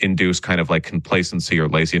can induce kind of like complacency or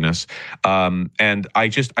laziness. And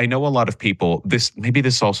I know a lot of people, maybe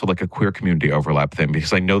this is also like a queer community overlap thing,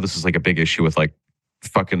 because I know this is like a big issue with like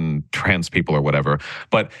fucking trans people or whatever,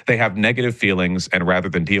 but they have negative feelings, and rather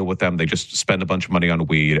than deal with them, they just spend a bunch of money on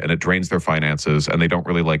weed, and it drains their finances, and they don't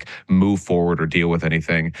really like move forward or deal with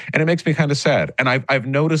anything. And it makes me kind of sad. And I've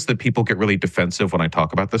noticed that people get really defensive when I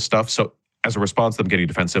talk about this stuff. So as a response to them getting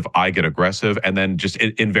defensive, I get aggressive. And then just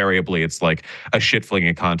invariably, it's like a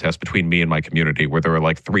shit-flinging contest between me and my community, where there are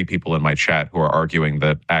like 3 people in my chat who are arguing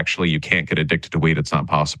that actually you can't get addicted to weed. It's not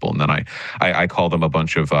possible. And then I call them a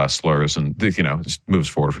bunch of slurs, and, just moves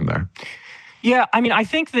forward from there. Yeah, I mean, I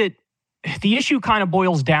think that the issue kind of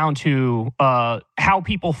boils down to how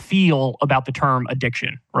people feel about the term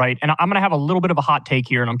addiction, right? And I'm going to have a little bit of a hot take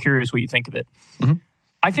here, and I'm curious what you think of it. Mm-hmm.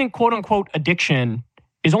 I think quote-unquote addiction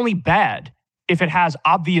is only bad if it has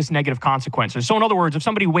obvious negative consequences. So in other words, if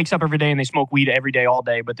somebody wakes up every day and they smoke weed every day, all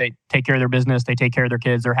day, but they take care of their business, they take care of their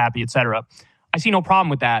kids, they're happy, etc., I see no problem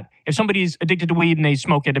with that. If somebody's addicted to weed and they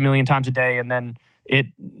smoke it a million times a day, and then it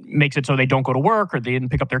makes it so they don't go to work, or they didn't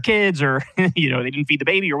pick up their kids, or they didn't feed the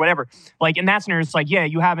baby or whatever. Like in that scenario, it's like, yeah,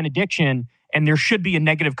 you have an addiction, and there should be a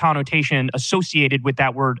negative connotation associated with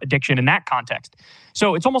that word addiction in that context.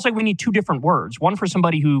 So it's almost like we need 2 different words. One for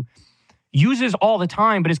somebody who uses all the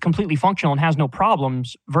time but is completely functional and has no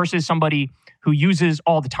problems, versus somebody who uses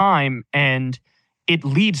all the time and it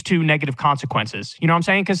leads to negative consequences. You know what I'm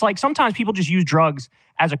saying? Because like sometimes people just use drugs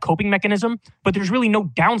as a coping mechanism, but there's really no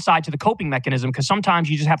downside to the coping mechanism, because sometimes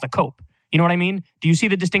you just have to cope. You know what I mean? Do you see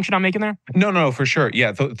the distinction I'm making there? No, for sure.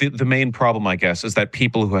 Yeah, the main problem, I guess, is that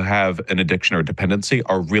people who have an addiction or dependency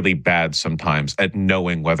are really bad sometimes at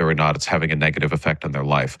knowing whether or not it's having a negative effect on their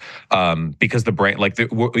life. Because the brain,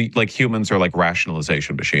 like humans are like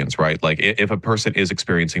rationalization machines, right? Like if a person is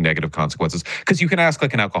experiencing negative consequences, because you can ask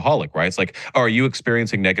like an alcoholic, right? It's like, oh, are you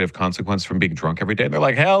experiencing negative consequences from being drunk every day? And they're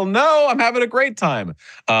like, hell no, I'm having a great time.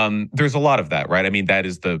 There's a lot of that, right? I mean, that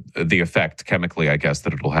is the effect chemically, I guess,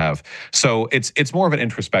 that it'll have. So it's more of an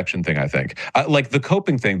introspection thing, I think. Like the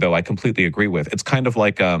coping thing, though, I completely agree with. It's kind of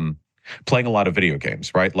like playing a lot of video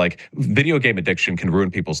games, right? Like video game addiction can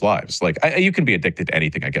ruin people's lives. Like you can be addicted to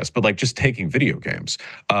anything, I guess, but like just taking video games,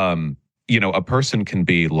 a person can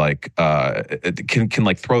be like can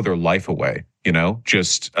like throw their life away.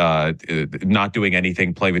 Just not doing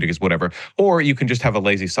anything, play video games, whatever. Or you can just have a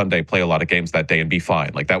lazy Sunday, play a lot of games that day, and be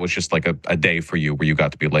fine. Like that was just like a day for you where you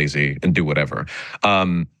got to be lazy and do whatever.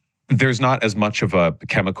 There's not as much of a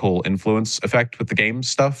chemical influence effect with the game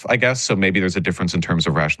stuff, I guess. So maybe there's a difference in terms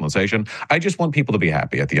of rationalization. I just want people to be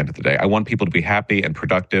happy at the end of the day. I want people to be happy and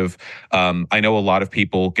productive. I know a lot of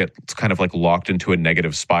people get kind of like locked into a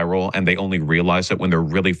negative spiral, and they only realize it when they're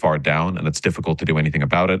really far down, and it's difficult to do anything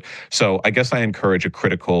about it. So I guess I encourage a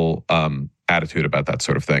critical attitude about that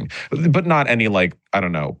sort of thing, but not any like, I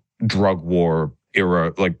don't know, drug war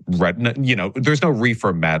era, like there's no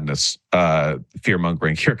reefer madness, fear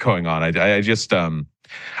mongering here going on. I just want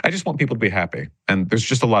people to be happy, and there's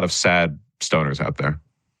just a lot of sad stoners out there.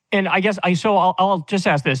 And I guess I'll just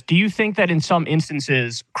ask this: do you think that in some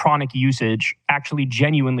instances, chronic usage actually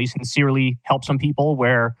genuinely, sincerely helps some people?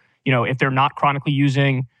 Where if they're not chronically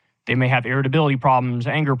using, they may have irritability problems,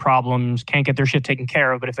 anger problems, can't get their shit taken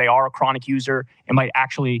care of. But if they are a chronic user, it might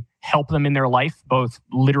actually help them in their life, both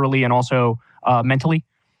literally and also mentally?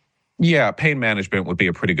 Yeah, pain management would be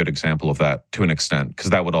a pretty good example of that to an extent,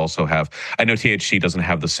 because that would also have, I know THC doesn't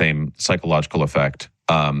have the same psychological effect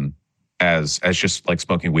as just like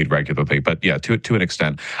smoking weed regularly, but yeah, to an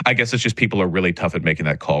extent. I guess it's just people are really tough at making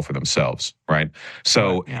that call for themselves, right?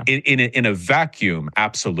 So yeah. in a vacuum,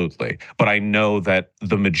 absolutely. But I know that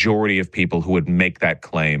the majority of people who would make that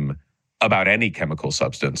claim about any chemical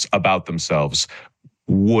substance about themselves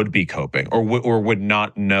would be coping, or would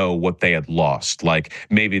not know what they had lost. Like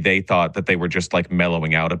maybe they thought that they were just like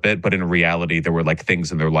mellowing out a bit, but in reality there were like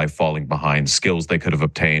things in their life falling behind, skills they could have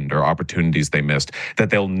obtained or opportunities they missed that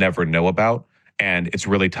they'll never know about. And it's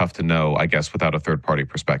really tough to know, I guess, without a third party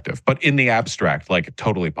perspective. But in the abstract, like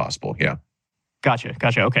totally possible. Yeah. Gotcha.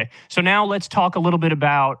 Okay. So now let's talk a little bit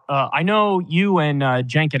about, I know you and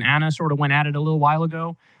Cenk and Anna sort of went at it a little while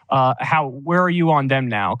ago. Where are you on them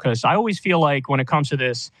now? Because I always feel like when it comes to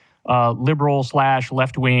this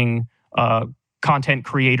liberal/left-wing content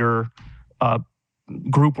creator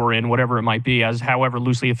group we're in, whatever it might be, as however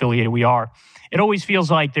loosely affiliated we are, it always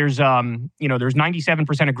feels like there's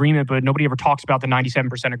 97% agreement, but nobody ever talks about the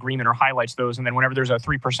 97% agreement or highlights those. And then whenever there's a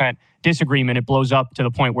 3% disagreement, it blows up to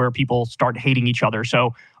the point where people start hating each other.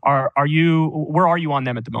 So where are you on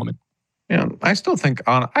them at the moment? Yeah, I still think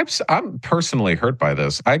Anna. I'm personally hurt by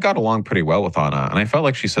this. I got along pretty well with Anna, and I felt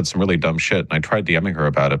like she said some really dumb shit. And I tried DMing her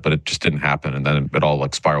about it, but it just didn't happen. And then it all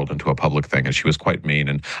like spiraled into a public thing, and she was quite mean.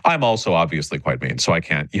 And I'm also obviously quite mean, so I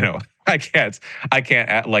can't, I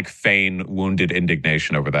can't like feign wounded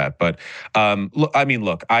indignation over that. But look, I mean,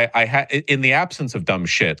 look, I had in the absence of dumb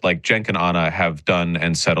shit, like Cenk and Anna have done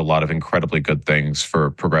and said a lot of incredibly good things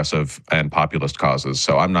for progressive and populist causes.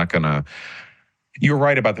 So I'm not gonna. You're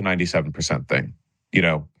right about the 97% thing.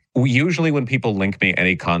 Usually when people link me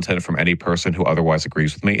any content from any person who otherwise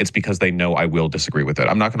agrees with me, it's because they know I will disagree with it.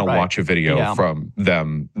 I'm not going to watch a video from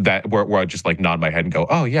them where I just like nod my head and go,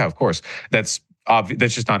 "Oh yeah, of course." That's obvious.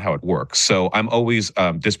 That's just not how it works. So I'm always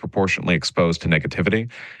disproportionately exposed to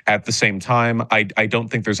negativity. At the same time, I don't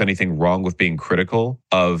think there's anything wrong with being critical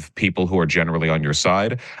of people who are generally on your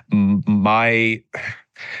side. The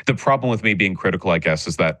problem with me being critical, I guess,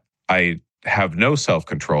 is that I have no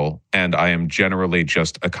self-control, and I am generally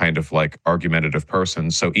just a kind of like argumentative person.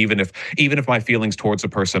 So even if my feelings towards a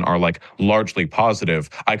person are like largely positive,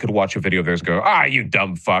 I could watch a video of theirs and go, you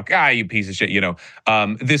dumb fuck, you piece of shit.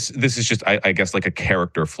 This is just I guess like a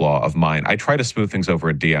character flaw of mine. I try to smooth things over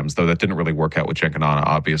in DMs, though that didn't really work out with Cenk and Anna,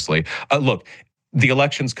 obviously. Look, the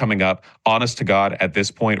election's coming up. Honest to God, at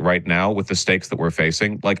this point right now, with the stakes that we're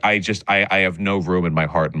facing, like I have no room in my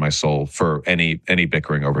heart and my soul for any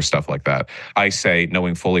bickering over stuff like that. I say,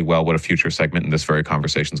 knowing fully well what a future segment in this very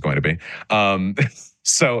conversation is going to be.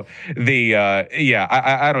 So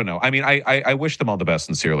I don't know. I mean, I wish them all the best,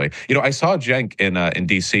 sincerely. I saw Cenk in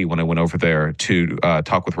DC when I went over there to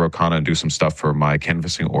talk with Ro Khanna and do some stuff for my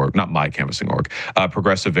canvassing org, not my canvassing org,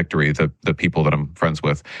 Progressive Victory, the people that I'm friends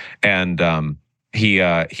with, and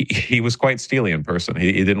he was quite steely in person.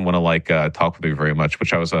 He didn't want to like talk with me very much,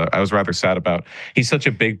 which I was rather sad about. He's such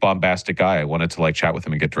a big bombastic guy. I wanted to like chat with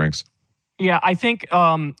him and get drinks. Yeah, I think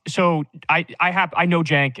so. I know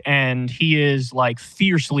Cenk, and he is like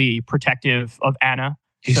fiercely protective of Anna.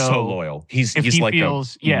 He's so loyal. He's like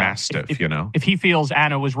feels, a mastiff, If he feels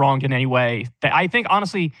Anna was wronged in any way, I think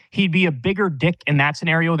honestly he'd be a bigger dick in that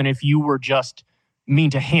scenario than if you were just mean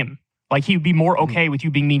to him. Like he'd be more okay with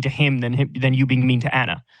you being mean to him than you being mean to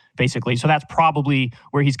Anna, basically. So that's probably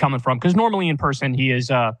where he's coming from. Because normally in person he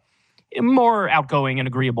is more outgoing and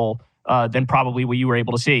agreeable than probably what you were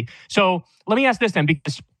able to see. So let me ask this then,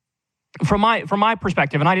 because from my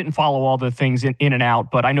perspective, and I didn't follow all the things in and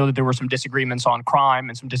out, but I know that there were some disagreements on crime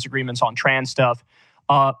and some disagreements on trans stuff.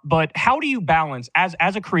 But how do you balance as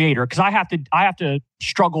a creator? Because I have to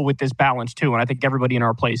struggle with this balance too, and I think everybody in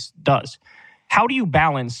our place does. How do you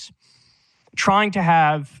balance trying to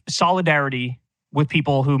have solidarity with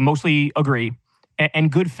people who mostly agree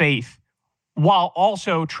and good faith, while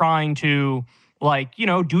also trying to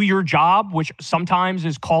do your job, which sometimes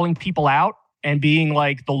is calling people out and being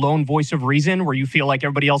like the lone voice of reason, where you feel like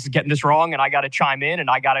everybody else is getting this wrong and I got to chime in and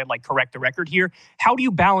I got to like correct the record here. How do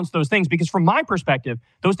you balance those things? Because from my perspective,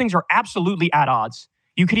 those things are absolutely at odds.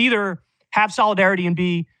 You could either have solidarity and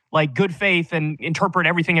be like good faith and interpret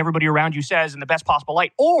everything everybody around you says in the best possible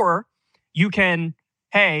light, or you can,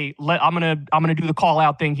 hey, I'm gonna do the call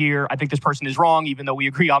out thing here. I think this person is wrong, even though we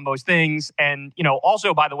agree on most things. And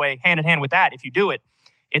also, by the way, hand in hand with that, if you do it,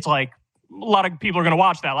 it's like a lot of people are going to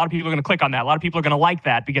watch that. A lot of people are going to click on that. A lot of people are going to like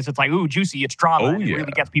that because it's like, ooh, juicy, it's drama. And it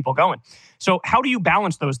really gets people going. So how do you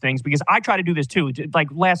balance those things? Because I try to do this too. Like,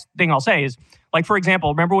 last thing I'll say is, like, for example,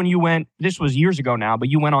 remember when you went, this was years ago now, but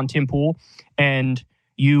you went on Tim Pool and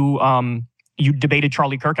you debated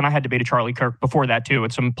Charlie Kirk, and I had debated Charlie Kirk before that too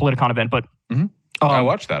at some Politicon event. But I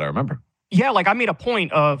watched that. I remember. Yeah, like I made a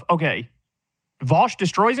point of, okay, Vaush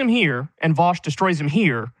destroys him here and Vaush destroys him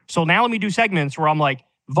here. So now let me do segments where I'm like,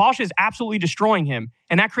 Vaush is absolutely destroying him.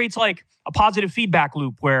 And that creates like a positive feedback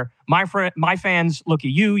loop where my fans look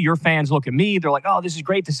at you, your fans look at me. They're like, oh, this is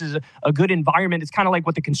great. This is a good environment. It's kind of like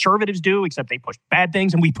what the conservatives do, except they push bad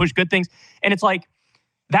things and we push good things. And it's like,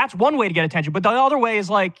 that's one way to get attention. But the other way is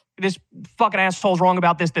like, this fucking asshole's wrong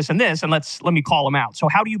about this, and this, and let me call him out. So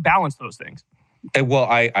how do you balance those things? Well,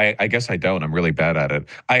 I guess I don't. I'm really bad at it.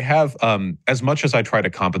 I have, as much as I try to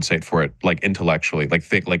compensate for it, like intellectually, like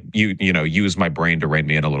think, like use my brain to rein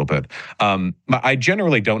me in a little bit. I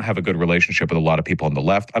generally don't have a good relationship with a lot of people on the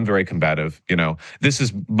left. I'm very combative. This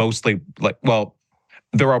is mostly like, well,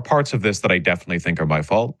 There are parts of this that I definitely think are my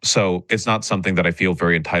fault. So it's not something that I feel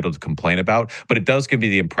very entitled to complain about, but it does give me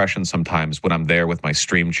the impression sometimes when I'm there with my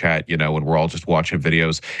stream chat, and we're all just watching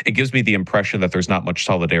videos, it gives me the impression that there's not much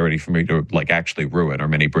solidarity for me to like actually ruin or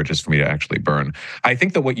many bridges for me to actually burn. I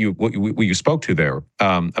think that what you spoke to there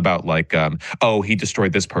about like, oh, he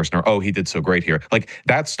destroyed this person or, oh, he did so great here. Like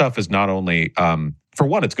that stuff is not only, for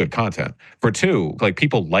one, it's good content. For two, like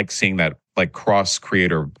people like seeing that like cross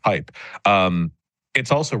creator hype. It's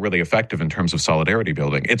also really effective in terms of solidarity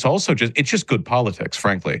building. It's just good politics,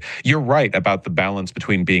 frankly. You're right about the balance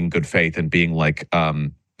between being good faith and being like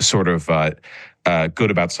good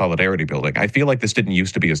about solidarity building. I feel like this didn't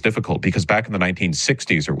used to be as difficult because back in the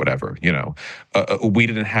 1960s or whatever, we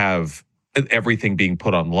didn't have everything being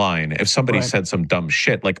put online. If somebody said some dumb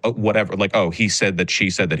shit, like whatever, like, oh, he said that, she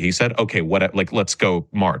said that, he said, okay, what, like, let's go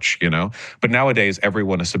march, But nowadays,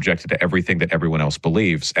 everyone is subjected to everything that everyone else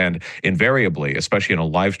believes. And invariably, especially in a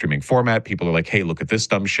live streaming format, people are like, hey, look at this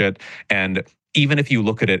dumb shit. And even if you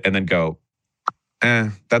look at it and then go,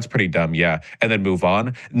 that's pretty dumb, yeah, and then move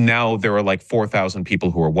on. Now there are like 4,000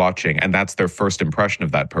 people who are watching, and that's their first impression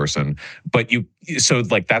of that person. So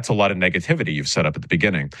that's a lot of negativity you've set up at the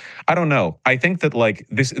beginning. I don't know. I think that like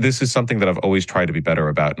this is something that I've always tried to be better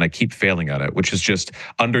about, and I keep failing at it, which is just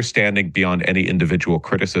understanding beyond any individual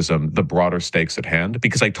criticism the broader stakes at hand,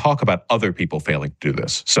 because I talk about other people failing to do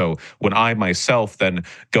this. So when I myself then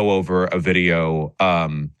go over a video,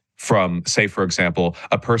 from, say, for example,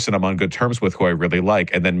 a person I'm on good terms with who I really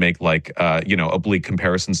like, and then make like, oblique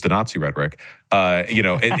comparisons to Nazi rhetoric.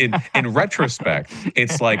 In retrospect,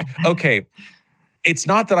 it's like, okay, it's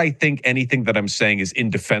not that I think anything that I'm saying is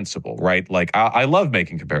indefensible, right? Like, I love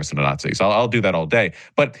making comparison to Nazis. I'll do that all day.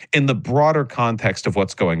 But in the broader context of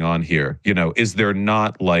what's going on here, is there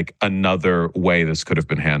not like another way this could have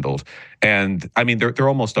been handled? And I mean, there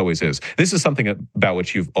almost always is. This is something about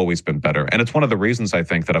which you've always been better. And it's one of the reasons I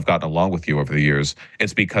think that I've gotten along with you over the years.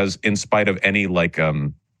 It's because in spite of any like,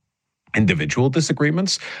 individual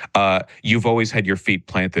disagreements, you've always had your feet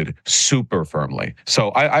planted super firmly. So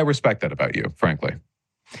I respect that about you, frankly.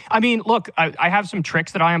 I mean, look, I have some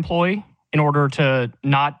tricks that I employ in order to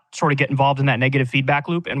not sort of get involved in that negative feedback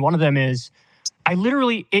loop. And one of them is I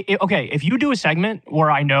literally, okay, if you do a segment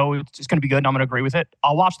where I know it's going to be good and I'm going to agree with it,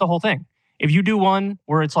 I'll watch the whole thing. If you do one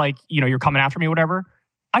where it's like, you're coming after me or whatever,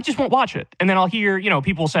 I just won't watch it. And then I'll hear,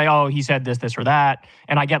 people say, oh, he said this, this, or that.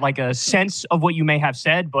 And I get like a sense of what you may have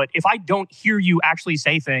said. But if I don't hear you actually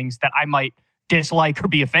say things that I might dislike or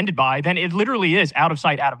be offended by, then it literally is out of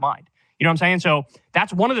sight, out of mind. You know what I'm saying? So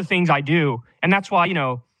that's one of the things I do. And that's why,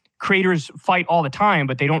 creators fight all the time,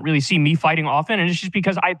 but they don't really see me fighting often. And it's just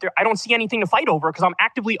because I don't see anything to fight over because I'm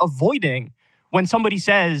actively avoiding when somebody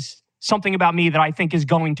says something about me that I think is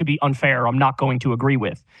going to be unfair, I'm not going to agree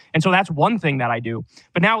with. And so that's one thing that I do.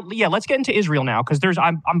 But now, yeah, let's get into Israel now, because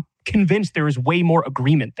I'm convinced there is way more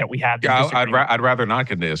agreement that we have. Yeah, I'd rather not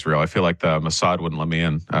get into Israel. I feel like the Mossad wouldn't let me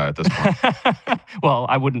in at this point. Well,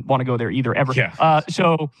 I wouldn't want to go there either, ever. Yeah.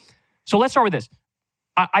 So let's start with this.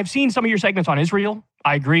 I've seen some of your segments on Israel.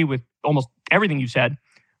 I agree with almost everything you said.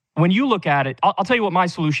 When you look at it, I'll tell you what my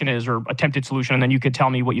solution is, or attempted solution, and then you could tell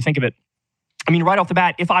me what you think of it. I mean, right off the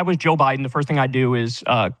bat, if I was Joe Biden, the first thing I'd do is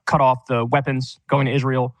cut off the weapons going to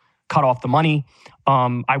Israel, cut off the money.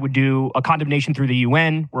 I would do a condemnation through the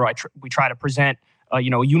UN where we try to present a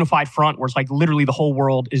unified front where it's like literally the whole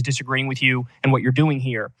world is disagreeing with you and what you're doing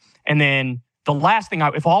here. And then the last thing,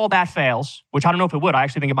 if all of that fails, which I don't know if it would, I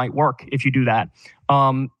actually think it might work if you do that.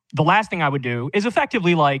 The last thing I would do is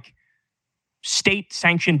effectively like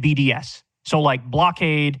state-sanctioned BDS. So like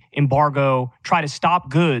blockade, embargo, try to stop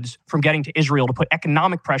goods from getting to Israel to put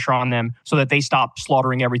economic pressure on them so that they stop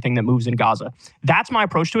slaughtering everything that moves in Gaza. That's my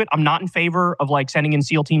approach to it. I'm not in favor of like sending in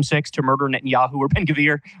SEAL Team 6 to murder Netanyahu or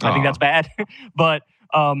Ben-Gvir. I think that's bad. But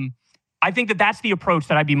I think that that's the approach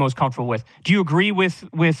that I'd be most comfortable with. Do you agree with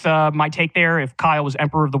my take there? If Kyle was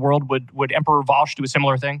emperor of the world, would Emperor Vaush do a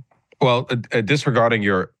similar thing? Well, disregarding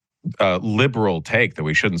your liberal take that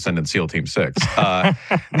we shouldn't send in SEAL Team 6.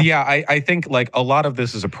 Yeah, I think like a lot of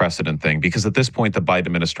this is a precedent thing because at this point, the Biden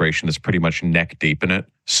administration is pretty much neck deep in it.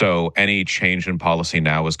 So any change in policy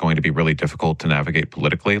now is going to be really difficult to navigate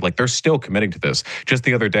politically. Like they're still committing to this. Just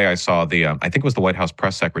the other day, I saw I think it was the White House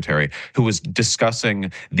press secretary who was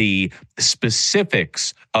discussing the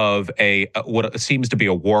specifics of what seems to be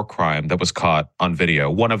a war crime that was caught on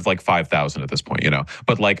video. One of like 5,000 at this point,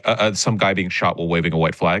 but like some guy being shot while waving a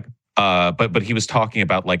white flag. But he was talking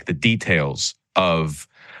about like the details of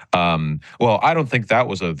Well, I don't think that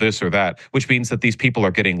was a this or that, which means that these people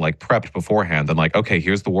are getting like prepped beforehand and like, okay,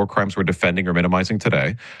 here's the war crimes we're defending or minimizing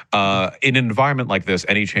today. In an environment like this,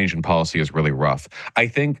 any change in policy is really rough. I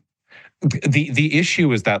think the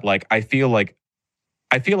issue is that like I feel like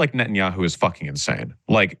Netanyahu is fucking insane.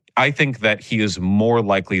 Like, I think that he is more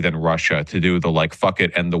likely than Russia to do the like, fuck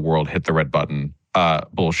it, end the world, hit the red button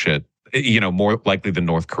bullshit, more likely than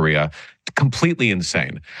North Korea. Completely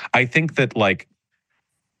insane. I think that like,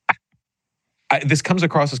 this comes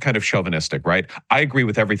across as kind of chauvinistic, right? I agree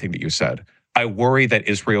with everything that you said. I worry that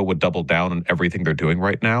Israel would double down on everything they're doing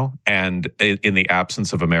right now, and in the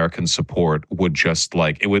absence of American support, would just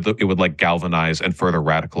like it would like galvanize and further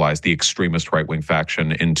radicalize the extremist right wing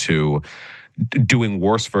faction into doing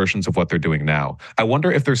worse versions of what they're doing now. I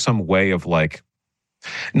wonder if there's some way of like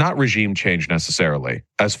not regime change necessarily,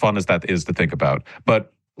 as fun as that is to think about,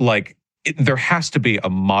 but like there has to be a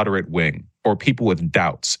moderate wing or people with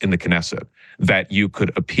doubts in the Knesset that you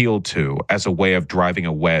could appeal to as a way of driving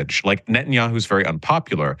a wedge. Like Netanyahu's very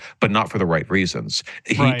unpopular, but not for the right reasons.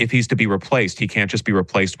 If he's to be replaced, he can't just be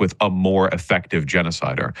replaced with a more effective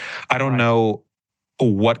genocider. I don't know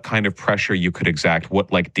what kind of pressure you could exact,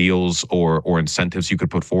 what like deals or incentives you could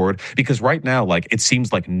put forward. Because right now, like it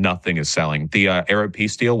seems like nothing is selling. The Arab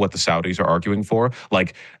peace deal, what the Saudis are arguing for,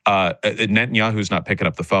 like Netanyahu's not picking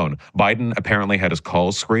up the phone. Biden apparently had his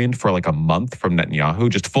calls screened for like a month from Netanyahu,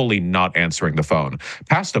 just fully not answering the phone.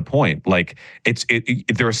 Past a point, like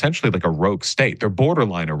they're essentially like a rogue state. They're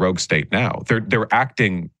borderline a rogue state now. They're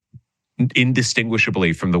acting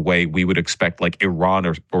indistinguishably from the way we would expect like Iran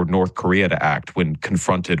or North Korea to act when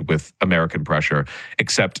confronted with American pressure,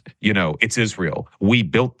 except, it's Israel. We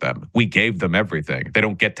built them. We gave them everything. They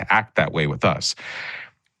don't get to act that way with us.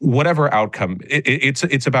 Whatever outcome,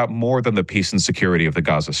 it's about more than the peace and security of the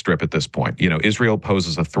Gaza Strip at this point. Israel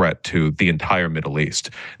poses a threat to the entire Middle East,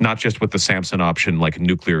 not just with the Samson option, like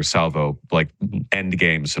nuclear salvo, like end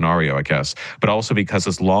game scenario, I guess, but also because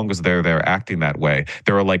as long as they're there acting that way,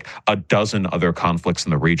 there are like a dozen other conflicts in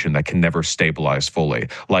the region that can never stabilize fully.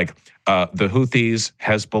 Like the Houthis,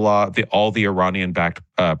 Hezbollah, all the Iranian-backed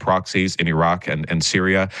proxies in Iraq and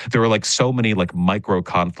Syria. There are like so many like micro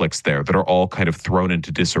conflicts there that are all kind of thrown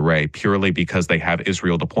into disarray purely because they have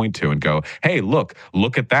Israel to point to and go, hey, look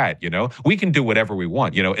at that, we can do whatever we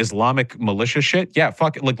want, Islamic militia shit. Yeah,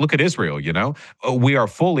 fuck it. Like, look at Israel, we are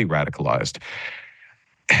fully radicalized.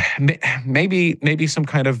 Maybe some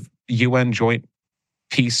kind of UN joint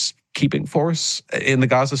peacekeeping force in the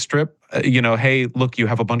Gaza Strip. Hey, look, you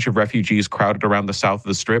have a bunch of refugees crowded around the south of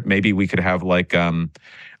the Strip. Maybe we could have like, an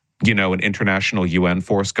international UN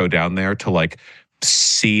force go down there to like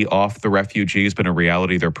see off the refugees, but in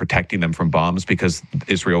reality, they're protecting them from bombs because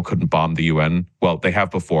Israel couldn't bomb the UN. Well, they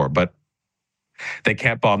have before, but they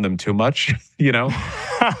can't bomb them too much,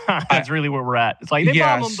 That's really where we're at. It's like they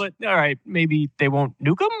bomb them, but all right, maybe they won't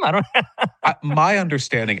nuke them. I don't know. My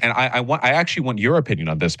understanding, and I actually want your opinion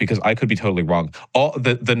on this because I could be totally wrong. All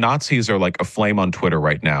the Nazis are like aflame on Twitter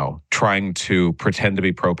right now, trying to pretend to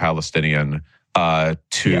be pro-Palestinian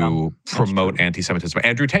to promote anti-Semitism.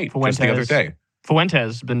 Andrew Tate just the other day. Fuentes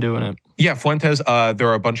has been doing it. Yeah, Fuentes. There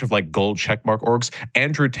are a bunch of like gold checkmark orgs.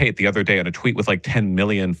 Andrew Tate the other day on a tweet with like 10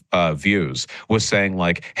 million views was saying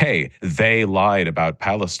like, hey, they lied about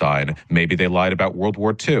Palestine. Maybe they lied about World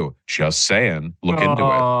War II. Just saying. Look into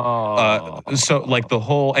it. So like the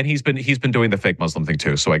whole, and he's been doing the fake Muslim thing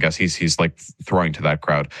too. So I guess he's like throwing to that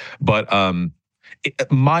crowd. But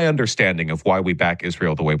my understanding of why we back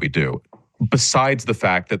Israel the way we do, besides the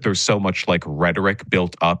fact that there's so much like rhetoric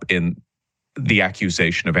built up in the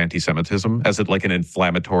accusation of anti-Semitism as like an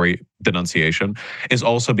inflammatory denunciation, is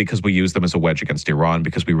also because we use them as a wedge against Iran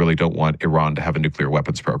because we really don't want Iran to have a nuclear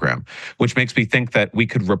weapons program, which makes me think that we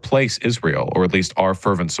could replace Israel, or at least our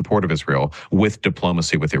fervent support of Israel, with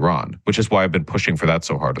diplomacy with Iran, which is why I've been pushing for that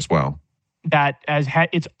so hard as well.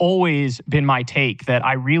 It's always been my take that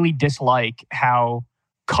I really dislike how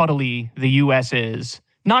cuddly the U.S. is,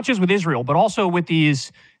 not just with Israel, but also with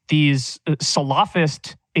these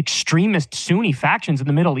Salafist extremist Sunni factions in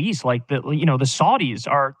the Middle East, like the Saudis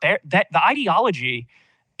are there. That the ideology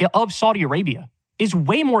of Saudi Arabia is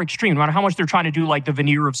way more extreme. No matter how much they're trying to do like the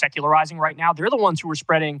veneer of secularizing right now, they're the ones who are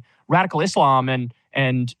spreading radical Islam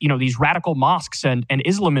and these radical mosques and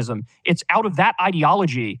Islamism. It's out of that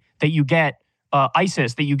ideology that you get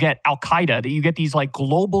ISIS, that you get Al-Qaeda, that you get these like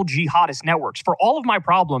global jihadist networks. For all of my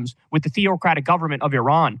problems with the theocratic government of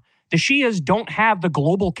Iran, the Shias don't have the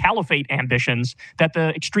global caliphate ambitions that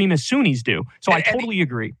the extremist Sunnis do. So I totally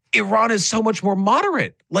agree. Iran is so much more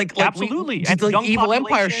moderate. Absolutely. And like evil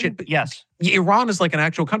empire shit. Yes. Iran is like an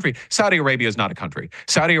actual country. Saudi Arabia is not a country.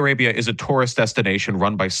 Saudi Arabia is a tourist destination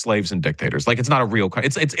run by slaves and dictators. Like, it's not a real country.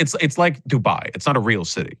 It's like Dubai. It's not a real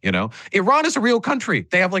city, you know? Iran is a real country.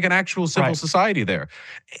 They have like an actual civil society there.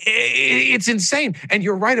 It's insane. And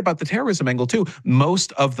you're right about the terrorism angle too.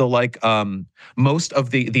 Most of the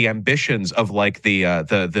the ambitions of like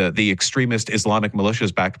the extremist Islamic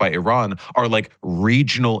militias backed by Iran are like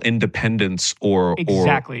regional independence or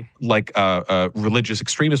like religious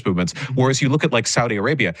extremist movements. Whereas you look at like Saudi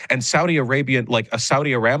Arabia, and Saudi Arabian, like a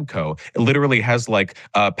Saudi Aramco literally has like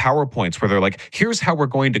PowerPoints where they're like, here's how we're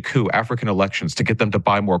going to coup African elections to get them to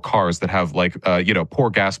buy more cars that have like, poor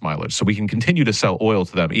gas mileage so we can continue to sell oil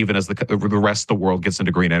to them even as the rest of the world gets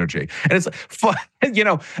into green energy. And it's fun,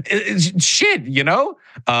 it's shit,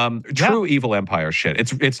 true evil empire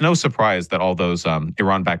shit. It's no surprise that all those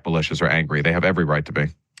Iran-backed militias are angry. They have every right to be.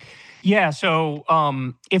 Yeah, so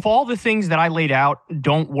if all the things that I laid out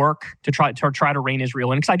don't work to try to rein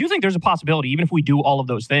Israel in, because I do think there's a possibility, even if we do all of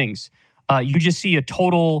those things, you just see a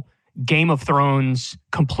total Game of Thrones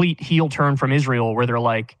complete heel turn from Israel, where they're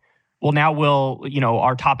like, well, now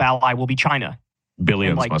our top ally will be China.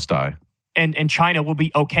 Billions must die. And China will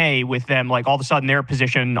be okay with them. Like, all of a sudden, their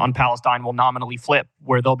position on Palestine will nominally flip,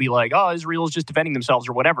 where they'll be like, oh, Israel is just defending themselves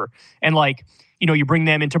or whatever. And like, you bring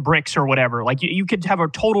them into BRICS or whatever. Like, you could have a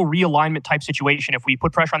total realignment type situation if we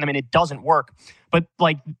put pressure on them and it doesn't work. But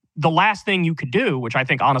like, the last thing you could do, which I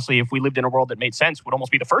think, honestly, if we lived in a world that made sense, would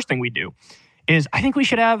almost be the first thing we'd do, is I think we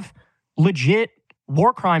should have legit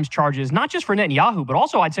war crimes charges, not just for Netanyahu, but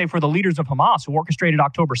also I'd say for the leaders of Hamas who orchestrated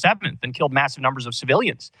October 7th and killed massive numbers of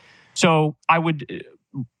civilians. So I would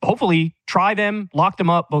hopefully try them, lock them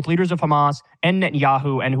up, both leaders of Hamas and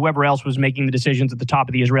Netanyahu and whoever else was making the decisions at the top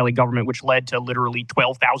of the Israeli government, which led to literally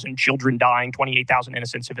 12,000 children dying, 28,000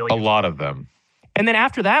 innocent civilians. A lot of them. And then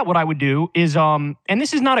after that, what I would do is, and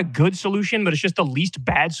this is not a good solution, but it's just the least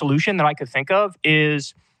bad solution that I could think of,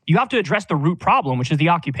 is you have to address the root problem, which is the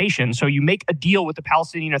occupation. So you make a deal with the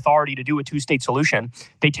Palestinian Authority to do a two-state solution.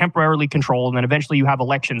 They temporarily control, and then eventually you have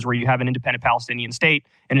elections where you have an independent Palestinian state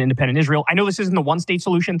and an independent Israel. I know this isn't the one-state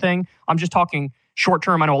solution thing. I'm just talking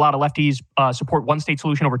short-term. I know a lot of lefties support one-state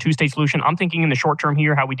solution over two-state solution. I'm thinking in the short term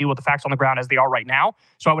here how we deal with the facts on the ground as they are right now.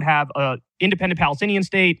 So I would have an independent Palestinian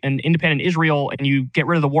state, an independent Israel, and you get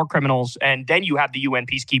rid of the war criminals, and then you have the UN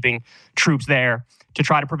peacekeeping troops there to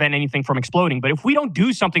try to prevent anything from exploding. But if we don't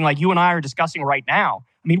do something like you and I are discussing right now,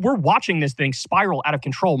 I mean, we're watching this thing spiral out of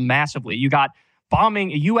control massively. You got bombing,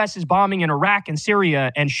 the U.S. is bombing in Iraq and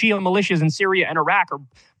Syria, and Shia militias in Syria and Iraq are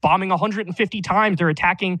bombing 150 times. They're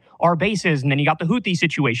attacking our bases. And then you got the Houthi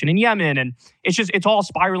situation in Yemen. And it's all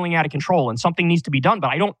spiraling out of control, and something needs to be done.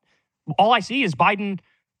 But all I see is Biden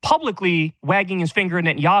publicly wagging his finger at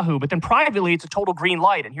Netanyahu, but then privately it's a total green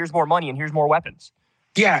light, and here's more money and here's more weapons.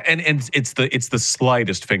 Yeah, and it's the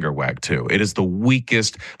slightest finger wag too. It is the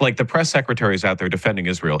weakest. Like, the press secretary is out there defending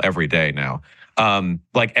Israel every day now.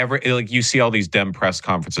 You see all these Dem press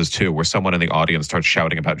conferences too, where someone in the audience starts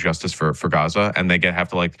shouting about justice for Gaza, and they have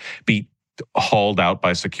to like be hauled out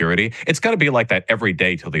by security. It's got to be like that every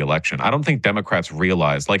day till the election. I don't think Democrats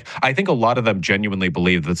realize, I think a lot of them genuinely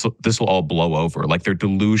believe that this will all blow over. Like, they're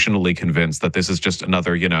delusionally convinced that this is just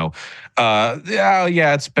another,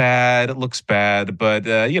 it's bad, it looks bad, but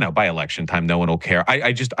by election time, no one will care.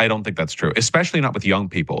 I don't think that's true, especially not with young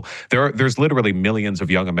people. There's literally millions of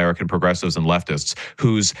young American progressives and leftists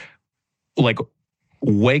whose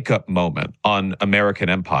wake-up moment on American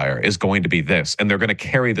empire is going to be this, and they're going to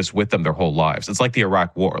carry this with them their whole lives. It's like the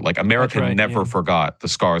Iraq War. Like, America never forgot the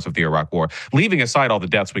scars of the Iraq War. Leaving aside all the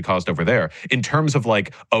deaths we caused over there, in terms of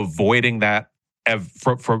avoiding that,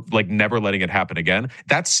 for never letting it happen again,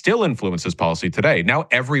 that still influences policy today. Now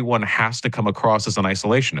everyone has to come across as an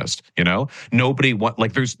isolationist. Nobody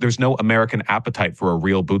there's no American appetite for a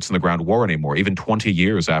real boots on the ground war anymore. Even 20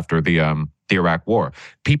 years after the Iraq War,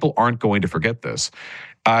 people aren't going to forget this.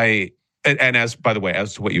 And as to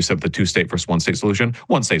what you said, the two-state versus one-state solution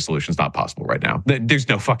is not possible right now. There's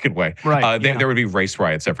no fucking way. Right. There would be race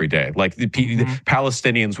riots every day. Like, the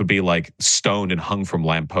Palestinians would be stoned and hung from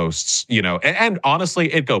lampposts. And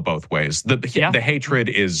honestly, it'd go both ways. The hatred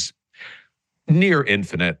is near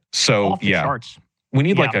infinite. So off the charts. We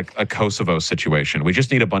need a Kosovo situation. We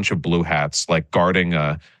just need a bunch of blue hats guarding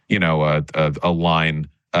a line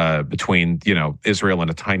between Israel and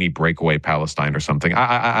a tiny breakaway Palestine or something.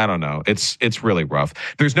 I don't know. It's really rough.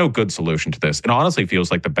 There's no good solution to this. It honestly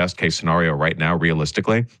feels like the best case scenario right now,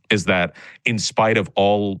 realistically, is that in spite of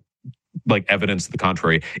all like evidence to the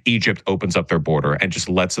contrary, Egypt opens up their border and just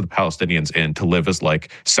lets the Palestinians in to live as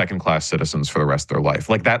like second-class citizens for the rest of their life.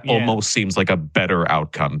 Like that almost seems like a better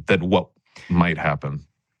outcome than what might happen.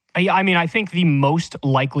 I mean, I think the most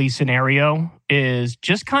likely scenario is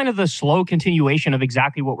just kind of the slow continuation of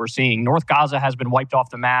exactly what we're seeing. North Gaza has been wiped off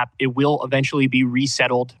the map. It will eventually be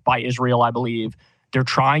resettled by Israel, I believe. They're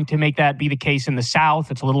trying to make that be the case in the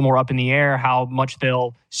south. It's a little more up in the air how much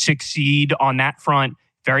they'll succeed on that front.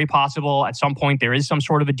 Very possible at some point there is some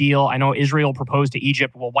sort of a deal. I know Israel proposed to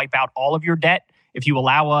Egypt, we'll wipe out all of your debt if you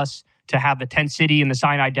allow us to have the tent city in the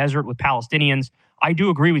Sinai desert with Palestinians. I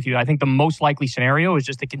do agree with you. I think the most likely scenario is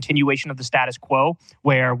just a continuation of the status quo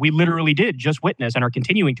where we literally did just witness and are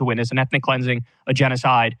continuing to witness an ethnic cleansing, a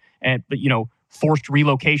genocide, and, forced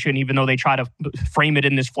relocation, even though they try to frame it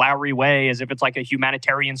in this flowery way as if it's like a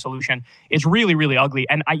humanitarian solution. It's really, really ugly.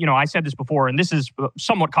 And I said this before, and this is a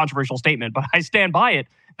somewhat controversial statement, but I stand by it,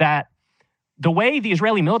 that the way the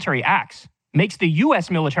Israeli military acts makes the U.S.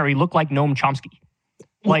 military look like Noam Chomsky.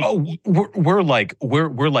 Like we're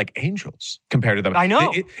like angels compared to them. I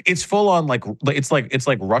know it's full on like it's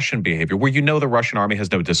like Russian behavior where the Russian army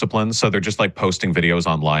has no discipline, so they're just like posting videos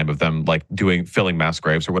online of them like filling mass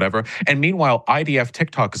graves or whatever. And meanwhile, IDF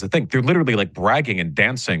TikTok is a thing. They're literally like bragging and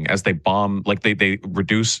dancing as they bomb, like they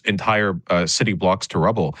reduce entire city blocks to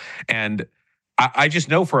rubble. And I just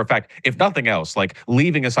know for a fact, if nothing else, like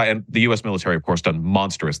leaving aside, and the U.S. military, of course, done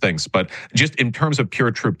monstrous things, but just in terms of pure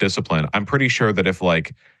troop discipline, I'm pretty sure that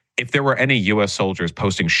if there were any U.S. soldiers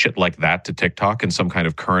posting shit like that to TikTok in some kind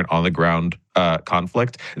of current on the ground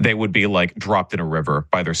conflict, they would be like dropped in a river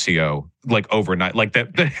by their CO like overnight, like that.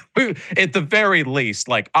 At the very least,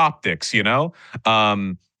 like optics,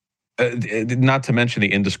 not to mention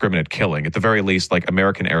the indiscriminate killing. At the very least, like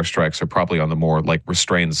American airstrikes are probably on the more like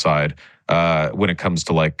restrained side when it comes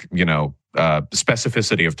to like,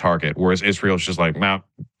 specificity of target. Whereas Israel's just like, nah,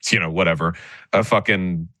 whatever,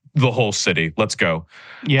 fucking the whole city. Let's go.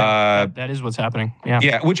 Yeah, that is what's happening. Yeah.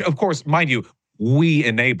 Yeah. Which of course, mind you, we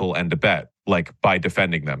enable and abet like by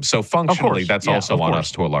defending them. So functionally, that's also on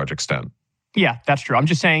us to a large extent. Yeah, that's true. I'm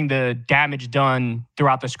just saying the damage done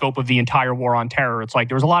throughout the scope of the entire war on terror. It's like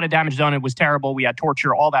there was a lot of damage done. It was terrible. We had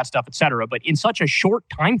torture, all that stuff, et cetera. But in such a short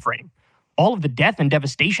time frame, all of the death and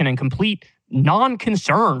devastation and complete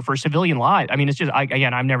non-concern for civilian lives. I mean, it's just,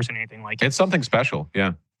 I've never seen anything like it. It's something special.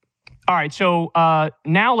 Yeah. All right. So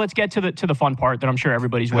now let's get to the fun part that I'm sure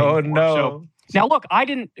everybody's waiting for. Oh, no. So, now, look,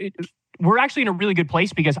 we're actually in a really good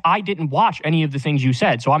place because I didn't watch any of the things you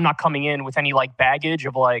said. So I'm not coming in with any like baggage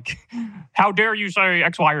of like, how dare you say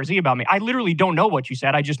X, Y, or Z about me? I literally don't know what you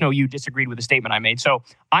said. I just know you disagreed with the statement I made. So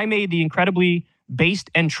I made the incredibly based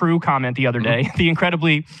and true comment the other day. The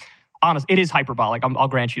incredibly honest, it is hyperbolic. I'll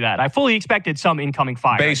grant you that. I fully expected some incoming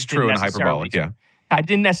fire. Based, true, and hyperbolic, yeah. I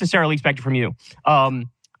didn't necessarily expect it from you.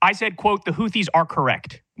 I said, quote, the Houthis are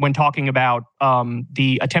correct when talking about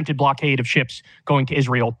the attempted blockade of ships going to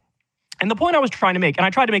Israel. And the point I was trying to make, and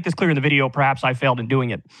I tried to make this clear in the video, perhaps I failed in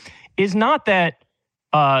doing it, is not that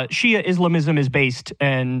Shia Islamism is based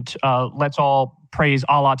and let's all praise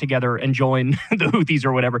Allah together and join the Houthis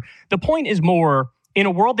or whatever. The point is more, in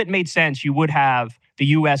a world that made sense, you would have the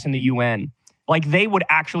US and the UN. Like they would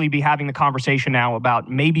actually be having the conversation now about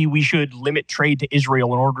maybe we should limit trade to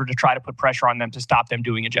Israel in order to try to put pressure on them to stop them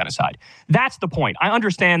doing a genocide. That's the point. I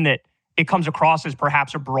understand that it comes across as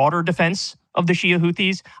perhaps a broader defense of the Shia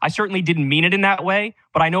Houthis. I certainly didn't mean it in that way,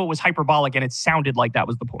 but I know it was hyperbolic and it sounded like that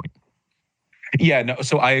was the point. Yeah, no.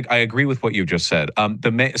 So I agree with what you just said.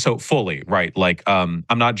 So fully right. Like I'm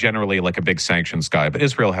not generally like a big sanctions guy, but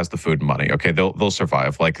Israel has the food and money. Okay, they'll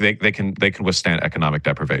survive. Like they can withstand economic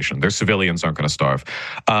deprivation. Their civilians aren't going to starve.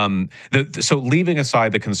 So leaving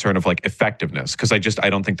aside the concern of like effectiveness, because I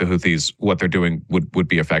don't think the Houthis, what they're doing would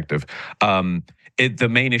be effective. The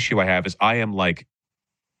main issue I have is I am like.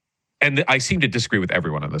 And I seem to disagree with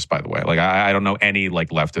everyone on this, by the way. Like I don't know any like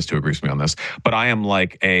leftist who agrees with me on this, but I am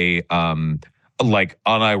like a like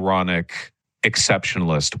unironic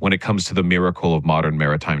exceptionalist when it comes to the miracle of modern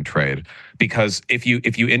maritime trade. Because if you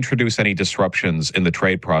introduce any disruptions in the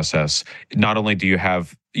trade process, not only do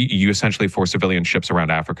you essentially force civilian ships around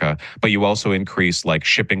Africa, but you also increase like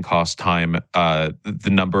shipping cost time, the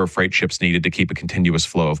number of freight ships needed to keep a continuous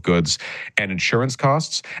flow of goods, and insurance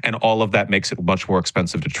costs. And all of that makes it much more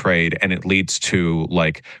expensive to trade. And it leads to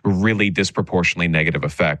like really disproportionately negative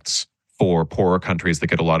effects for poorer countries that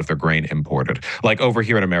get a lot of their grain imported. Like over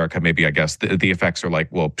here in America, maybe I guess the effects are like,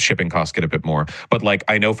 well, shipping costs get a bit more. But like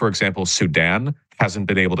I know, for example, Sudan hasn't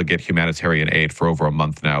been able to get humanitarian aid for over a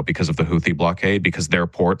month now because of the Houthi blockade, because their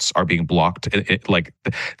ports are being blocked. Like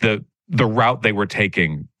the the route they were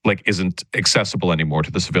taking like isn't accessible anymore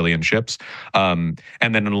to the civilian ships. And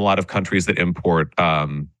then in a lot of countries that import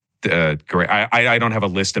great. I don't have a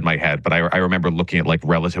list in my head, but I remember looking at like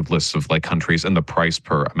relative lists of like countries and the price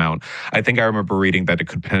per amount. I think I remember reading that it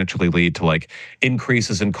could potentially lead to like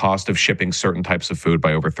increases in cost of shipping certain types of food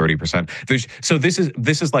by over 30%. So this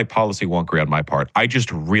is like policy wonkery on my part. I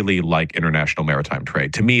just really like international maritime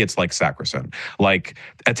trade. To me, it's like sacrosanct. Like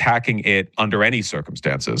attacking it under any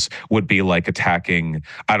circumstances would be like attacking,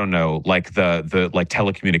 I don't know, like the like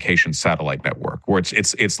telecommunications satellite network, where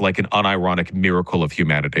it's like an unironic miracle of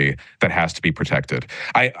humanity that has to be protected.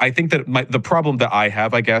 I think that the problem that I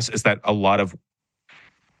have, I guess, is that a lot of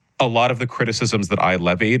the criticisms that I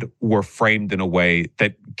levied were framed in a way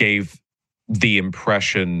that gave the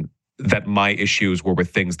impression that my issues were with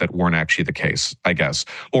things that weren't actually the case, I guess.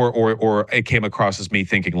 Or it came across as me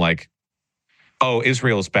thinking like, oh,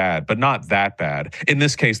 Israel's bad, but not that bad. In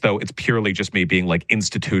this case, though, it's purely just me being like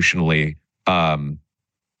institutionally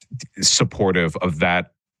supportive of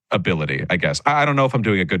that ability, I guess. I don't know if I'm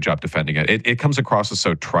doing a good job defending it. It comes across as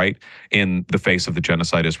so trite in the face of the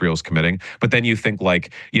genocide Israel's committing. But then you think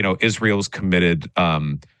like, you know, Israel's committed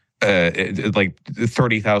like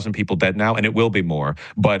 30,000 people dead now, and it will be more.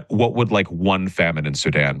 But what would like one famine in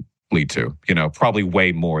Sudan lead to? You know, probably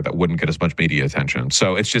way more that wouldn't get as much media attention.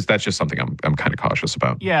 So that's just something I'm kind of cautious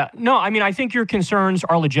about. Yeah, no, I mean, I think your concerns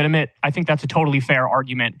are legitimate. I think that's a totally fair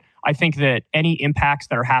argument. I think that any impacts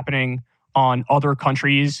that are happening on other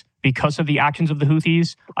countries because of the actions of the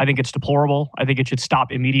Houthis, I think it's deplorable. I think it should stop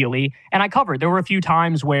immediately. And I covered, there were a few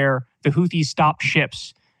times where the Houthis stopped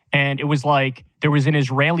ships, and it was like there was an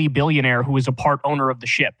Israeli billionaire who was a part owner of the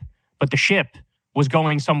ship, but the ship was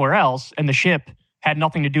going somewhere else, and the ship had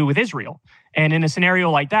nothing to do with Israel. And in a scenario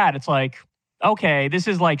like that, it's like, okay, this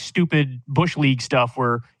is like stupid Bush League stuff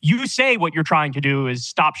where you say what you're trying to do is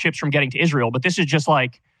stop ships from getting to Israel, but this is just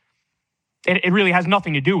like, it really has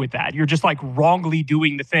nothing to do with that. You're just like wrongly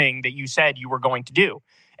doing the thing that you said you were going to do.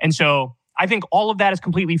 And so I think all of that is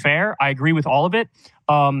completely fair. I agree with all of it.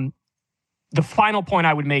 The final point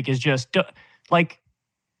I would make is just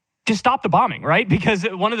stop the bombing, right? Because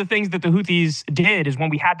one of the things that the Houthis did is when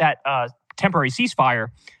we had that temporary ceasefire,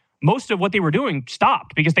 most of what they were doing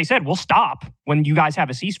stopped because they said, we'll stop when you guys have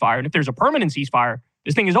a ceasefire. And if there's a permanent ceasefire,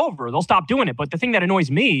 this thing is over. They'll stop doing it. But the thing that annoys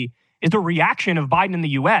me is the reaction of Biden in the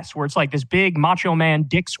U.S., where it's like this big macho man,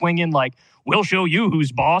 dick swinging, like, we'll show you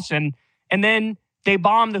who's boss. And then they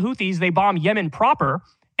bomb the Houthis, they bomb Yemen proper,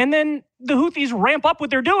 and then the Houthis ramp up what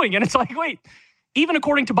they're doing. And it's like, wait, even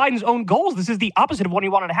according to Biden's own goals, this is the opposite of what he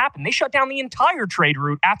wanted to happen. They shut down the entire trade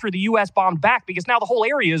route after the U.S. bombed back because now the whole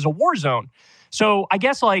area is a war zone. So I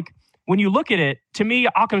guess like, when you look at it, to me,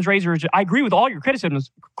 Occam's razor is, I agree with all your criticisms,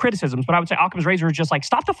 but I would say Occam's razor is just like,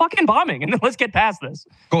 stop the fucking bombing and then let's get past this.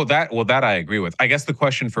 Cool. That I agree with. I guess the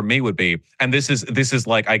question for me would be, and this is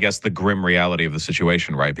like, I guess, the grim reality of the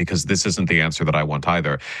situation, right? Because this isn't the answer that I want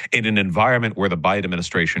either. In an environment where the Biden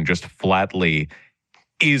administration just flatly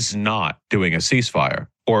is not doing a ceasefire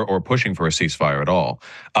or pushing for a ceasefire at all,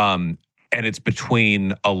 and it's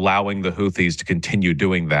between allowing the Houthis to continue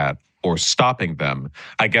doing that or stopping them,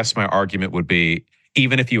 I guess my argument would be,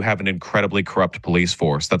 even if you have an incredibly corrupt police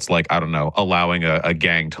force that's like, I don't know, allowing a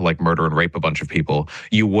gang to like murder and rape a bunch of people,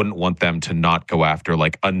 you wouldn't want them to not go after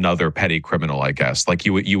like another petty criminal, I guess. Like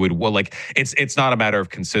you would well, like it's not a matter of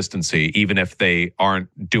consistency. Even if they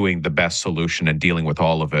aren't doing the best solution and dealing with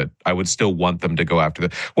all of it, I would still want them to go after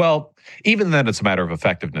well, even then it's a matter of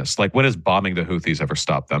effectiveness. Like, when has bombing the Houthis ever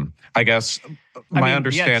stopped them? I guess my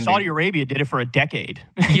understanding... Yeah, Saudi Arabia did it for a decade.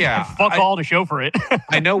 Yeah. Fuck all to show for it.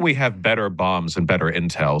 I know we have better bombs and better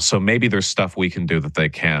intel, so maybe there's stuff we can do that they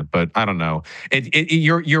can't, but I don't know.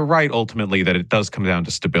 You're right, ultimately, that it does come down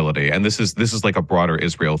to stability, and this is like a broader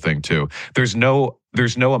Israel thing, too. There's no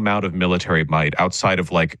amount of military might outside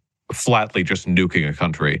of, like, flatly just nuking a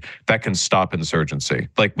country that can stop insurgency.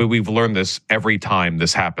 Like, we've learned this every time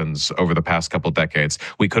this happens over the past couple decades.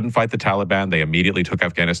 We couldn't fight the Taliban. They immediately took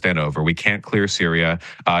Afghanistan over. We can't clear Syria.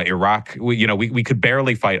 Iraq, we could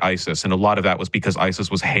barely fight ISIS. And a lot of that was because ISIS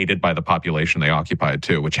was hated by the population they occupied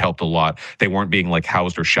too, which helped a lot. They weren't being like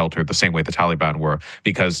housed or sheltered the same way the Taliban were,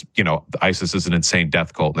 because, ISIS is an insane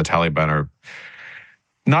death cult and the Taliban are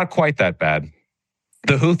not quite that bad.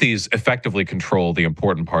 The Houthis effectively control the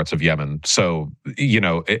important parts of Yemen. So,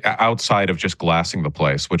 outside of just glassing the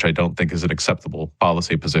place, which I don't think is an acceptable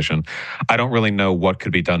policy position, I don't really know what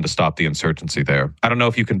could be done to stop the insurgency there. I don't know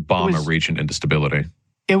if you can bomb a region into stability.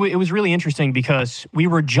 It was really interesting because we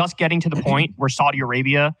were just getting to the point where Saudi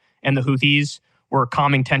Arabia and the Houthis were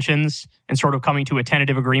calming tensions and sort of coming to a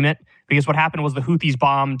tentative agreement. Because what happened was the Houthis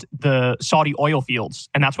bombed the Saudi oil fields.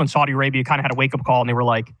 And that's when Saudi Arabia kind of had a wake-up call. And they were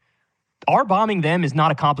like, our bombing them is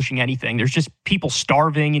not accomplishing anything. There's just people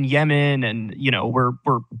starving in Yemen. And, we're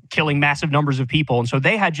killing massive numbers of people. And so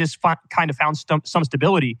they had just kind of found some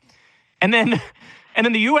stability. And then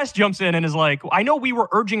the U.S. jumps in and is like, I know we were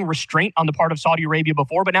urging restraint on the part of Saudi Arabia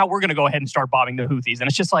before, but now we're going to go ahead and start bombing the Houthis. And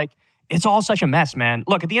it's just like, it's all such a mess, man.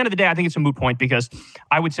 Look, at the end of the day, I think it's a moot point because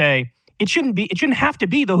I would say it shouldn't have to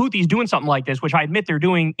be the Houthis doing something like this, which I admit they're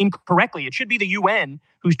doing incorrectly. It should be the UN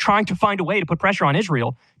who's trying to find a way to put pressure on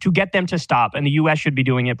Israel to get them to stop. And the U.S. should be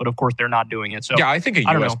doing it, but of course they're not doing it. So yeah, I think a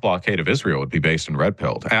U.S. blockade of Israel would be based in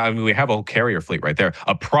red-pilled. I mean, we have a whole carrier fleet right there,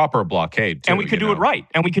 a proper blockade too. And we could do it right,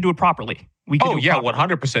 and we could do it properly.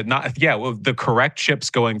 100%. The correct ships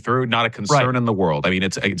going through, not a concern in the world. I mean,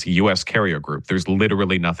 it's a U.S. carrier group. There's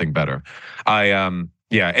literally nothing better.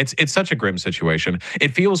 It's such a grim situation.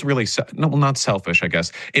 It feels really, not selfish, I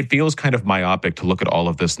guess. It feels kind of myopic to look at all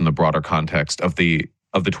of this in the broader context of the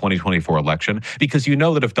 2024 election, because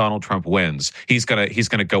that if Donald Trump wins, he's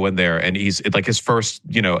gonna go in there and he's like, his first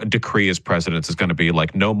decree as president is going to be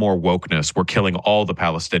like, no more wokeness. We're killing all the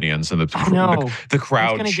Palestinians, and the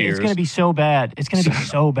crowd cheers. It's going to be so bad. It's going to be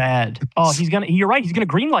so bad. Oh, you're right. He's going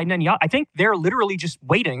to greenlight Netanyahu. I think they're literally just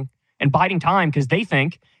waiting and biding time because they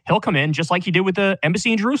think he'll come in just like he did with the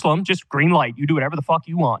embassy in Jerusalem. Just greenlight. You do whatever the fuck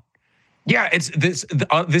you want. Yeah, it's this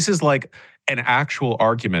is like an actual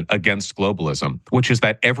argument against globalism, which is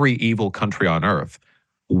that every evil country on earth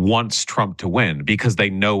wants Trump to win because they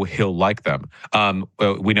know he'll like them.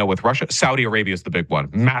 We know with Russia, Saudi Arabia is the big one.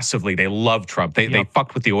 Massively, they love Trump. They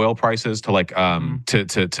fucked with the oil prices to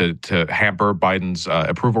to hamper Biden's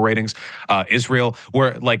approval ratings. Israel,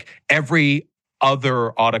 where like every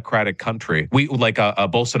other autocratic country,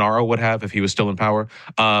 Bolsonaro would have if he was still in power.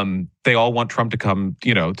 They all want Trump to come,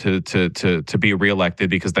 to be reelected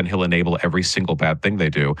because then he'll enable every single bad thing they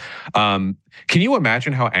do. Can you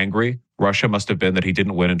imagine how angry Russia must have been that he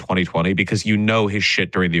didn't win in 2020? Because his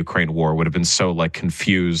shit during the Ukraine war would have been so like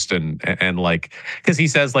confused and because he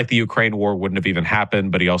says like the Ukraine war wouldn't have even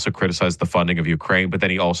happened, but he also criticized the funding of Ukraine. But then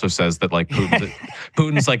he also says that like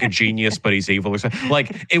Putin's like a genius, but he's evil or something.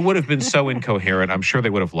 Like it would have been so incoherent. I'm sure they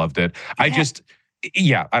would have loved it. I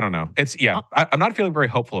don't know. I'm not feeling very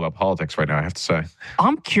hopeful about politics right now, I have to say.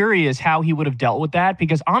 I'm curious how he would have dealt with that,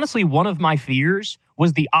 because honestly, one of my fears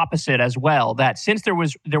was the opposite as well, that since there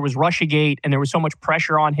was Russiagate and there was so much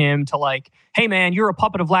pressure on him to like, hey man, you're a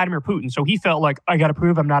puppet of Vladimir Putin. So he felt like, I got to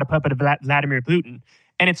prove I'm not a puppet of Vladimir Putin.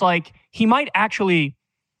 And it's like, he might actually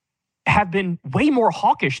have been way more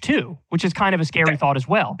hawkish too, which is kind of a scary thought as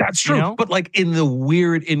well. That's true. But like in the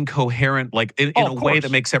weird, incoherent, like in a way that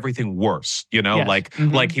makes everything worse, Yes.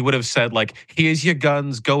 Like he would have said like, here's your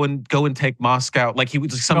guns, go and take Moscow. Like he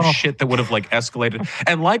was some shit that would have like escalated.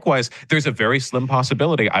 And likewise, there's a very slim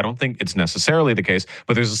possibility. I don't think it's necessarily the case,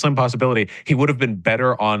 but there's a slim possibility he would have been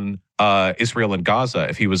better on Israel and Gaza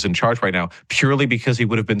if he was in charge right now, purely because he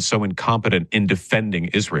would have been so incompetent in defending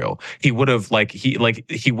Israel. He would have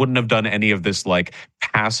he wouldn't have done any of this like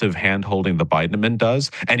passive hand holding the Biden does,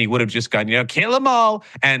 and he would have just gone, kill them all,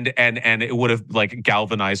 and it would have like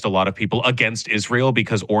galvanized a lot of people against Israel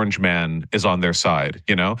because Orange Man is on their side,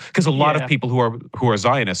 because a lot of people who are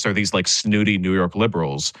Zionists are these like snooty New York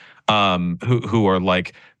liberals who are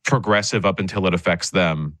like progressive up until it affects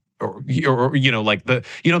them. Or like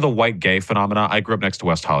the white gay phenomena. I grew up next to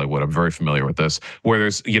West Hollywood. I'm very familiar with this, where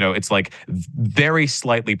there's, it's like very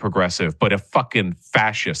slightly progressive, but a fucking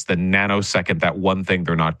fascist, the nanosecond that one thing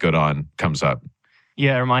they're not good on comes up.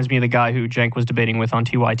 Yeah, it reminds me of the guy who Cenk was debating with on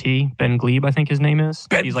TYT, Ben Glebe, I think his name is.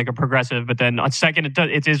 He's like a progressive, but then on second,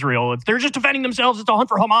 it's Israel. They're just defending themselves. It's a hunt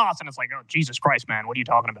for Hamas. And it's like, oh, Jesus Christ, man, what are you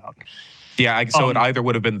talking about? Yeah, it either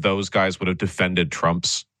would have been those guys would have defended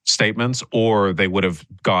Trump's statements, or they would have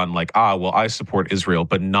gone like, well, I support Israel,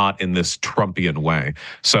 but not in this Trumpian way.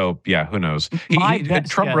 So yeah, who knows?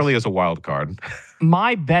 Trump really is a wild card.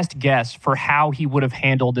 My best guess for how he would have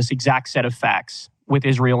handled this exact set of facts with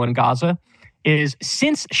Israel and Gaza is,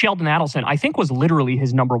 since Sheldon Adelson, I think, was literally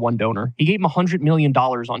his number one donor. He gave him $100 million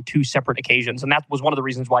on two separate occasions, and that was one of the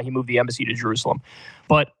reasons why he moved the embassy to Jerusalem.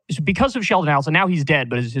 But because of Sheldon Adelson, now he's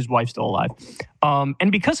dead, but his wife's still alive.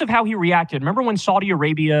 And because of how he reacted, remember when Saudi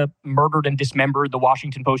Arabia murdered and dismembered the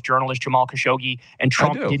Washington Post journalist Jamal Khashoggi, and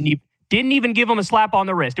Trump didn't even give him a slap on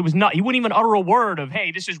the wrist? It was not. He wouldn't even utter a word of,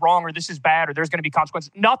 hey, this is wrong, or this is bad, or there's going to be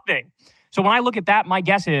consequences. Nothing. So when I look at that, my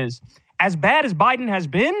guess is, as bad as Biden has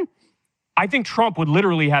been, I think Trump would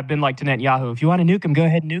literally have been like to Netanyahu, if you want to nuke him, go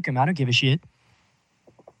ahead and nuke him. I don't give a shit.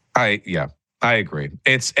 Yeah. I agree.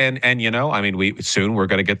 It's and you know, I mean, we're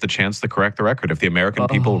going to get the chance to correct the record. If the American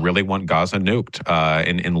people really want Gaza nuked,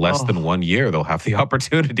 in less than 1 year, they'll have the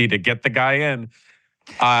opportunity to get the guy in.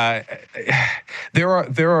 There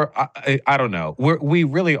are I don't know. We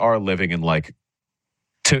really are living in like,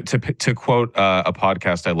 to quote a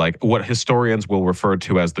podcast I like, what historians will refer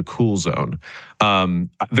to as the cool zone.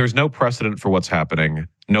 There's no precedent for what's happening.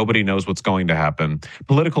 Nobody knows what's going to happen.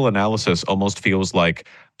 Political analysis almost feels like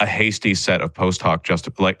a hasty set of post hoc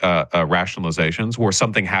rationalizations where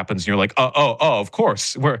something happens and you're like, oh, of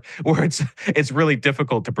course. Where it's really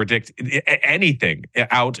difficult to predict anything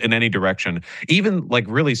out in any direction. Even like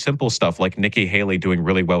really simple stuff like Nikki Haley doing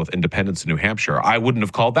really well with independents in New Hampshire. I wouldn't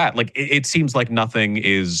have called that. Like it seems like nothing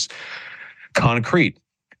is concrete.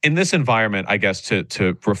 In this environment, I guess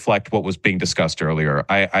to reflect what was being discussed earlier,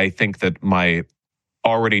 I think that my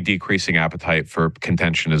already decreasing appetite for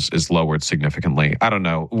contention is lowered significantly. I don't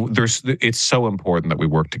know. It's so important that we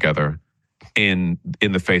work together in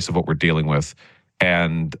the face of what we're dealing with.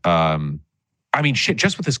 And I mean, shit,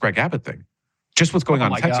 just with this Greg Abbott thing, just what's going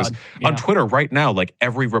on in Texas. Yeah. On Twitter right now, like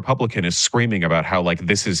every Republican is screaming about how like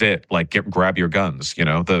this is it. Like grab your guns. You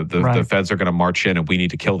know, the feds are going to march in and we need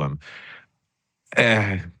to kill them.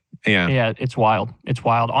 Yeah, it's wild. It's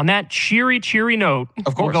wild. On that cheery note,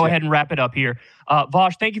 of course, we'll go ahead and wrap it up here.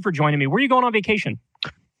 Vaush, thank you for joining me. Where are you going on vacation?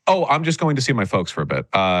 Oh, I'm just going to see my folks for a bit.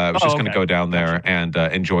 I was just going to go down there and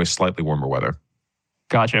enjoy slightly warmer weather.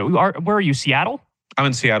 Gotcha. Where are you, Seattle? I'm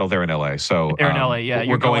in Seattle. They're in LA. So they're in LA, yeah.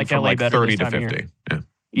 We're going from like 30 to 50.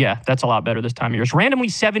 Yeah, that's a lot better this time of year. It's randomly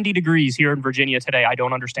 70 degrees here in Virginia today. I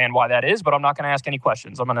don't understand why that is, but I'm not going to ask any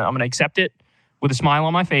questions. I'm gonna accept it with a smile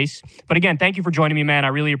on my face. But again, thank you for joining me, man. I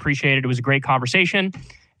really appreciate it. It was a great conversation.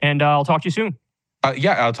 And I'll talk to you soon.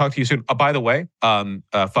 Yeah, I'll talk to you soon. By the way,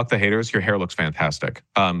 fuck the haters. Your hair looks fantastic.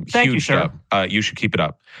 Thank you, sir. You should keep it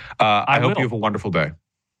up. I hope you have a wonderful day.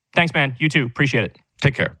 Thanks, man. You too. Appreciate it.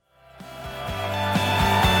 Take care.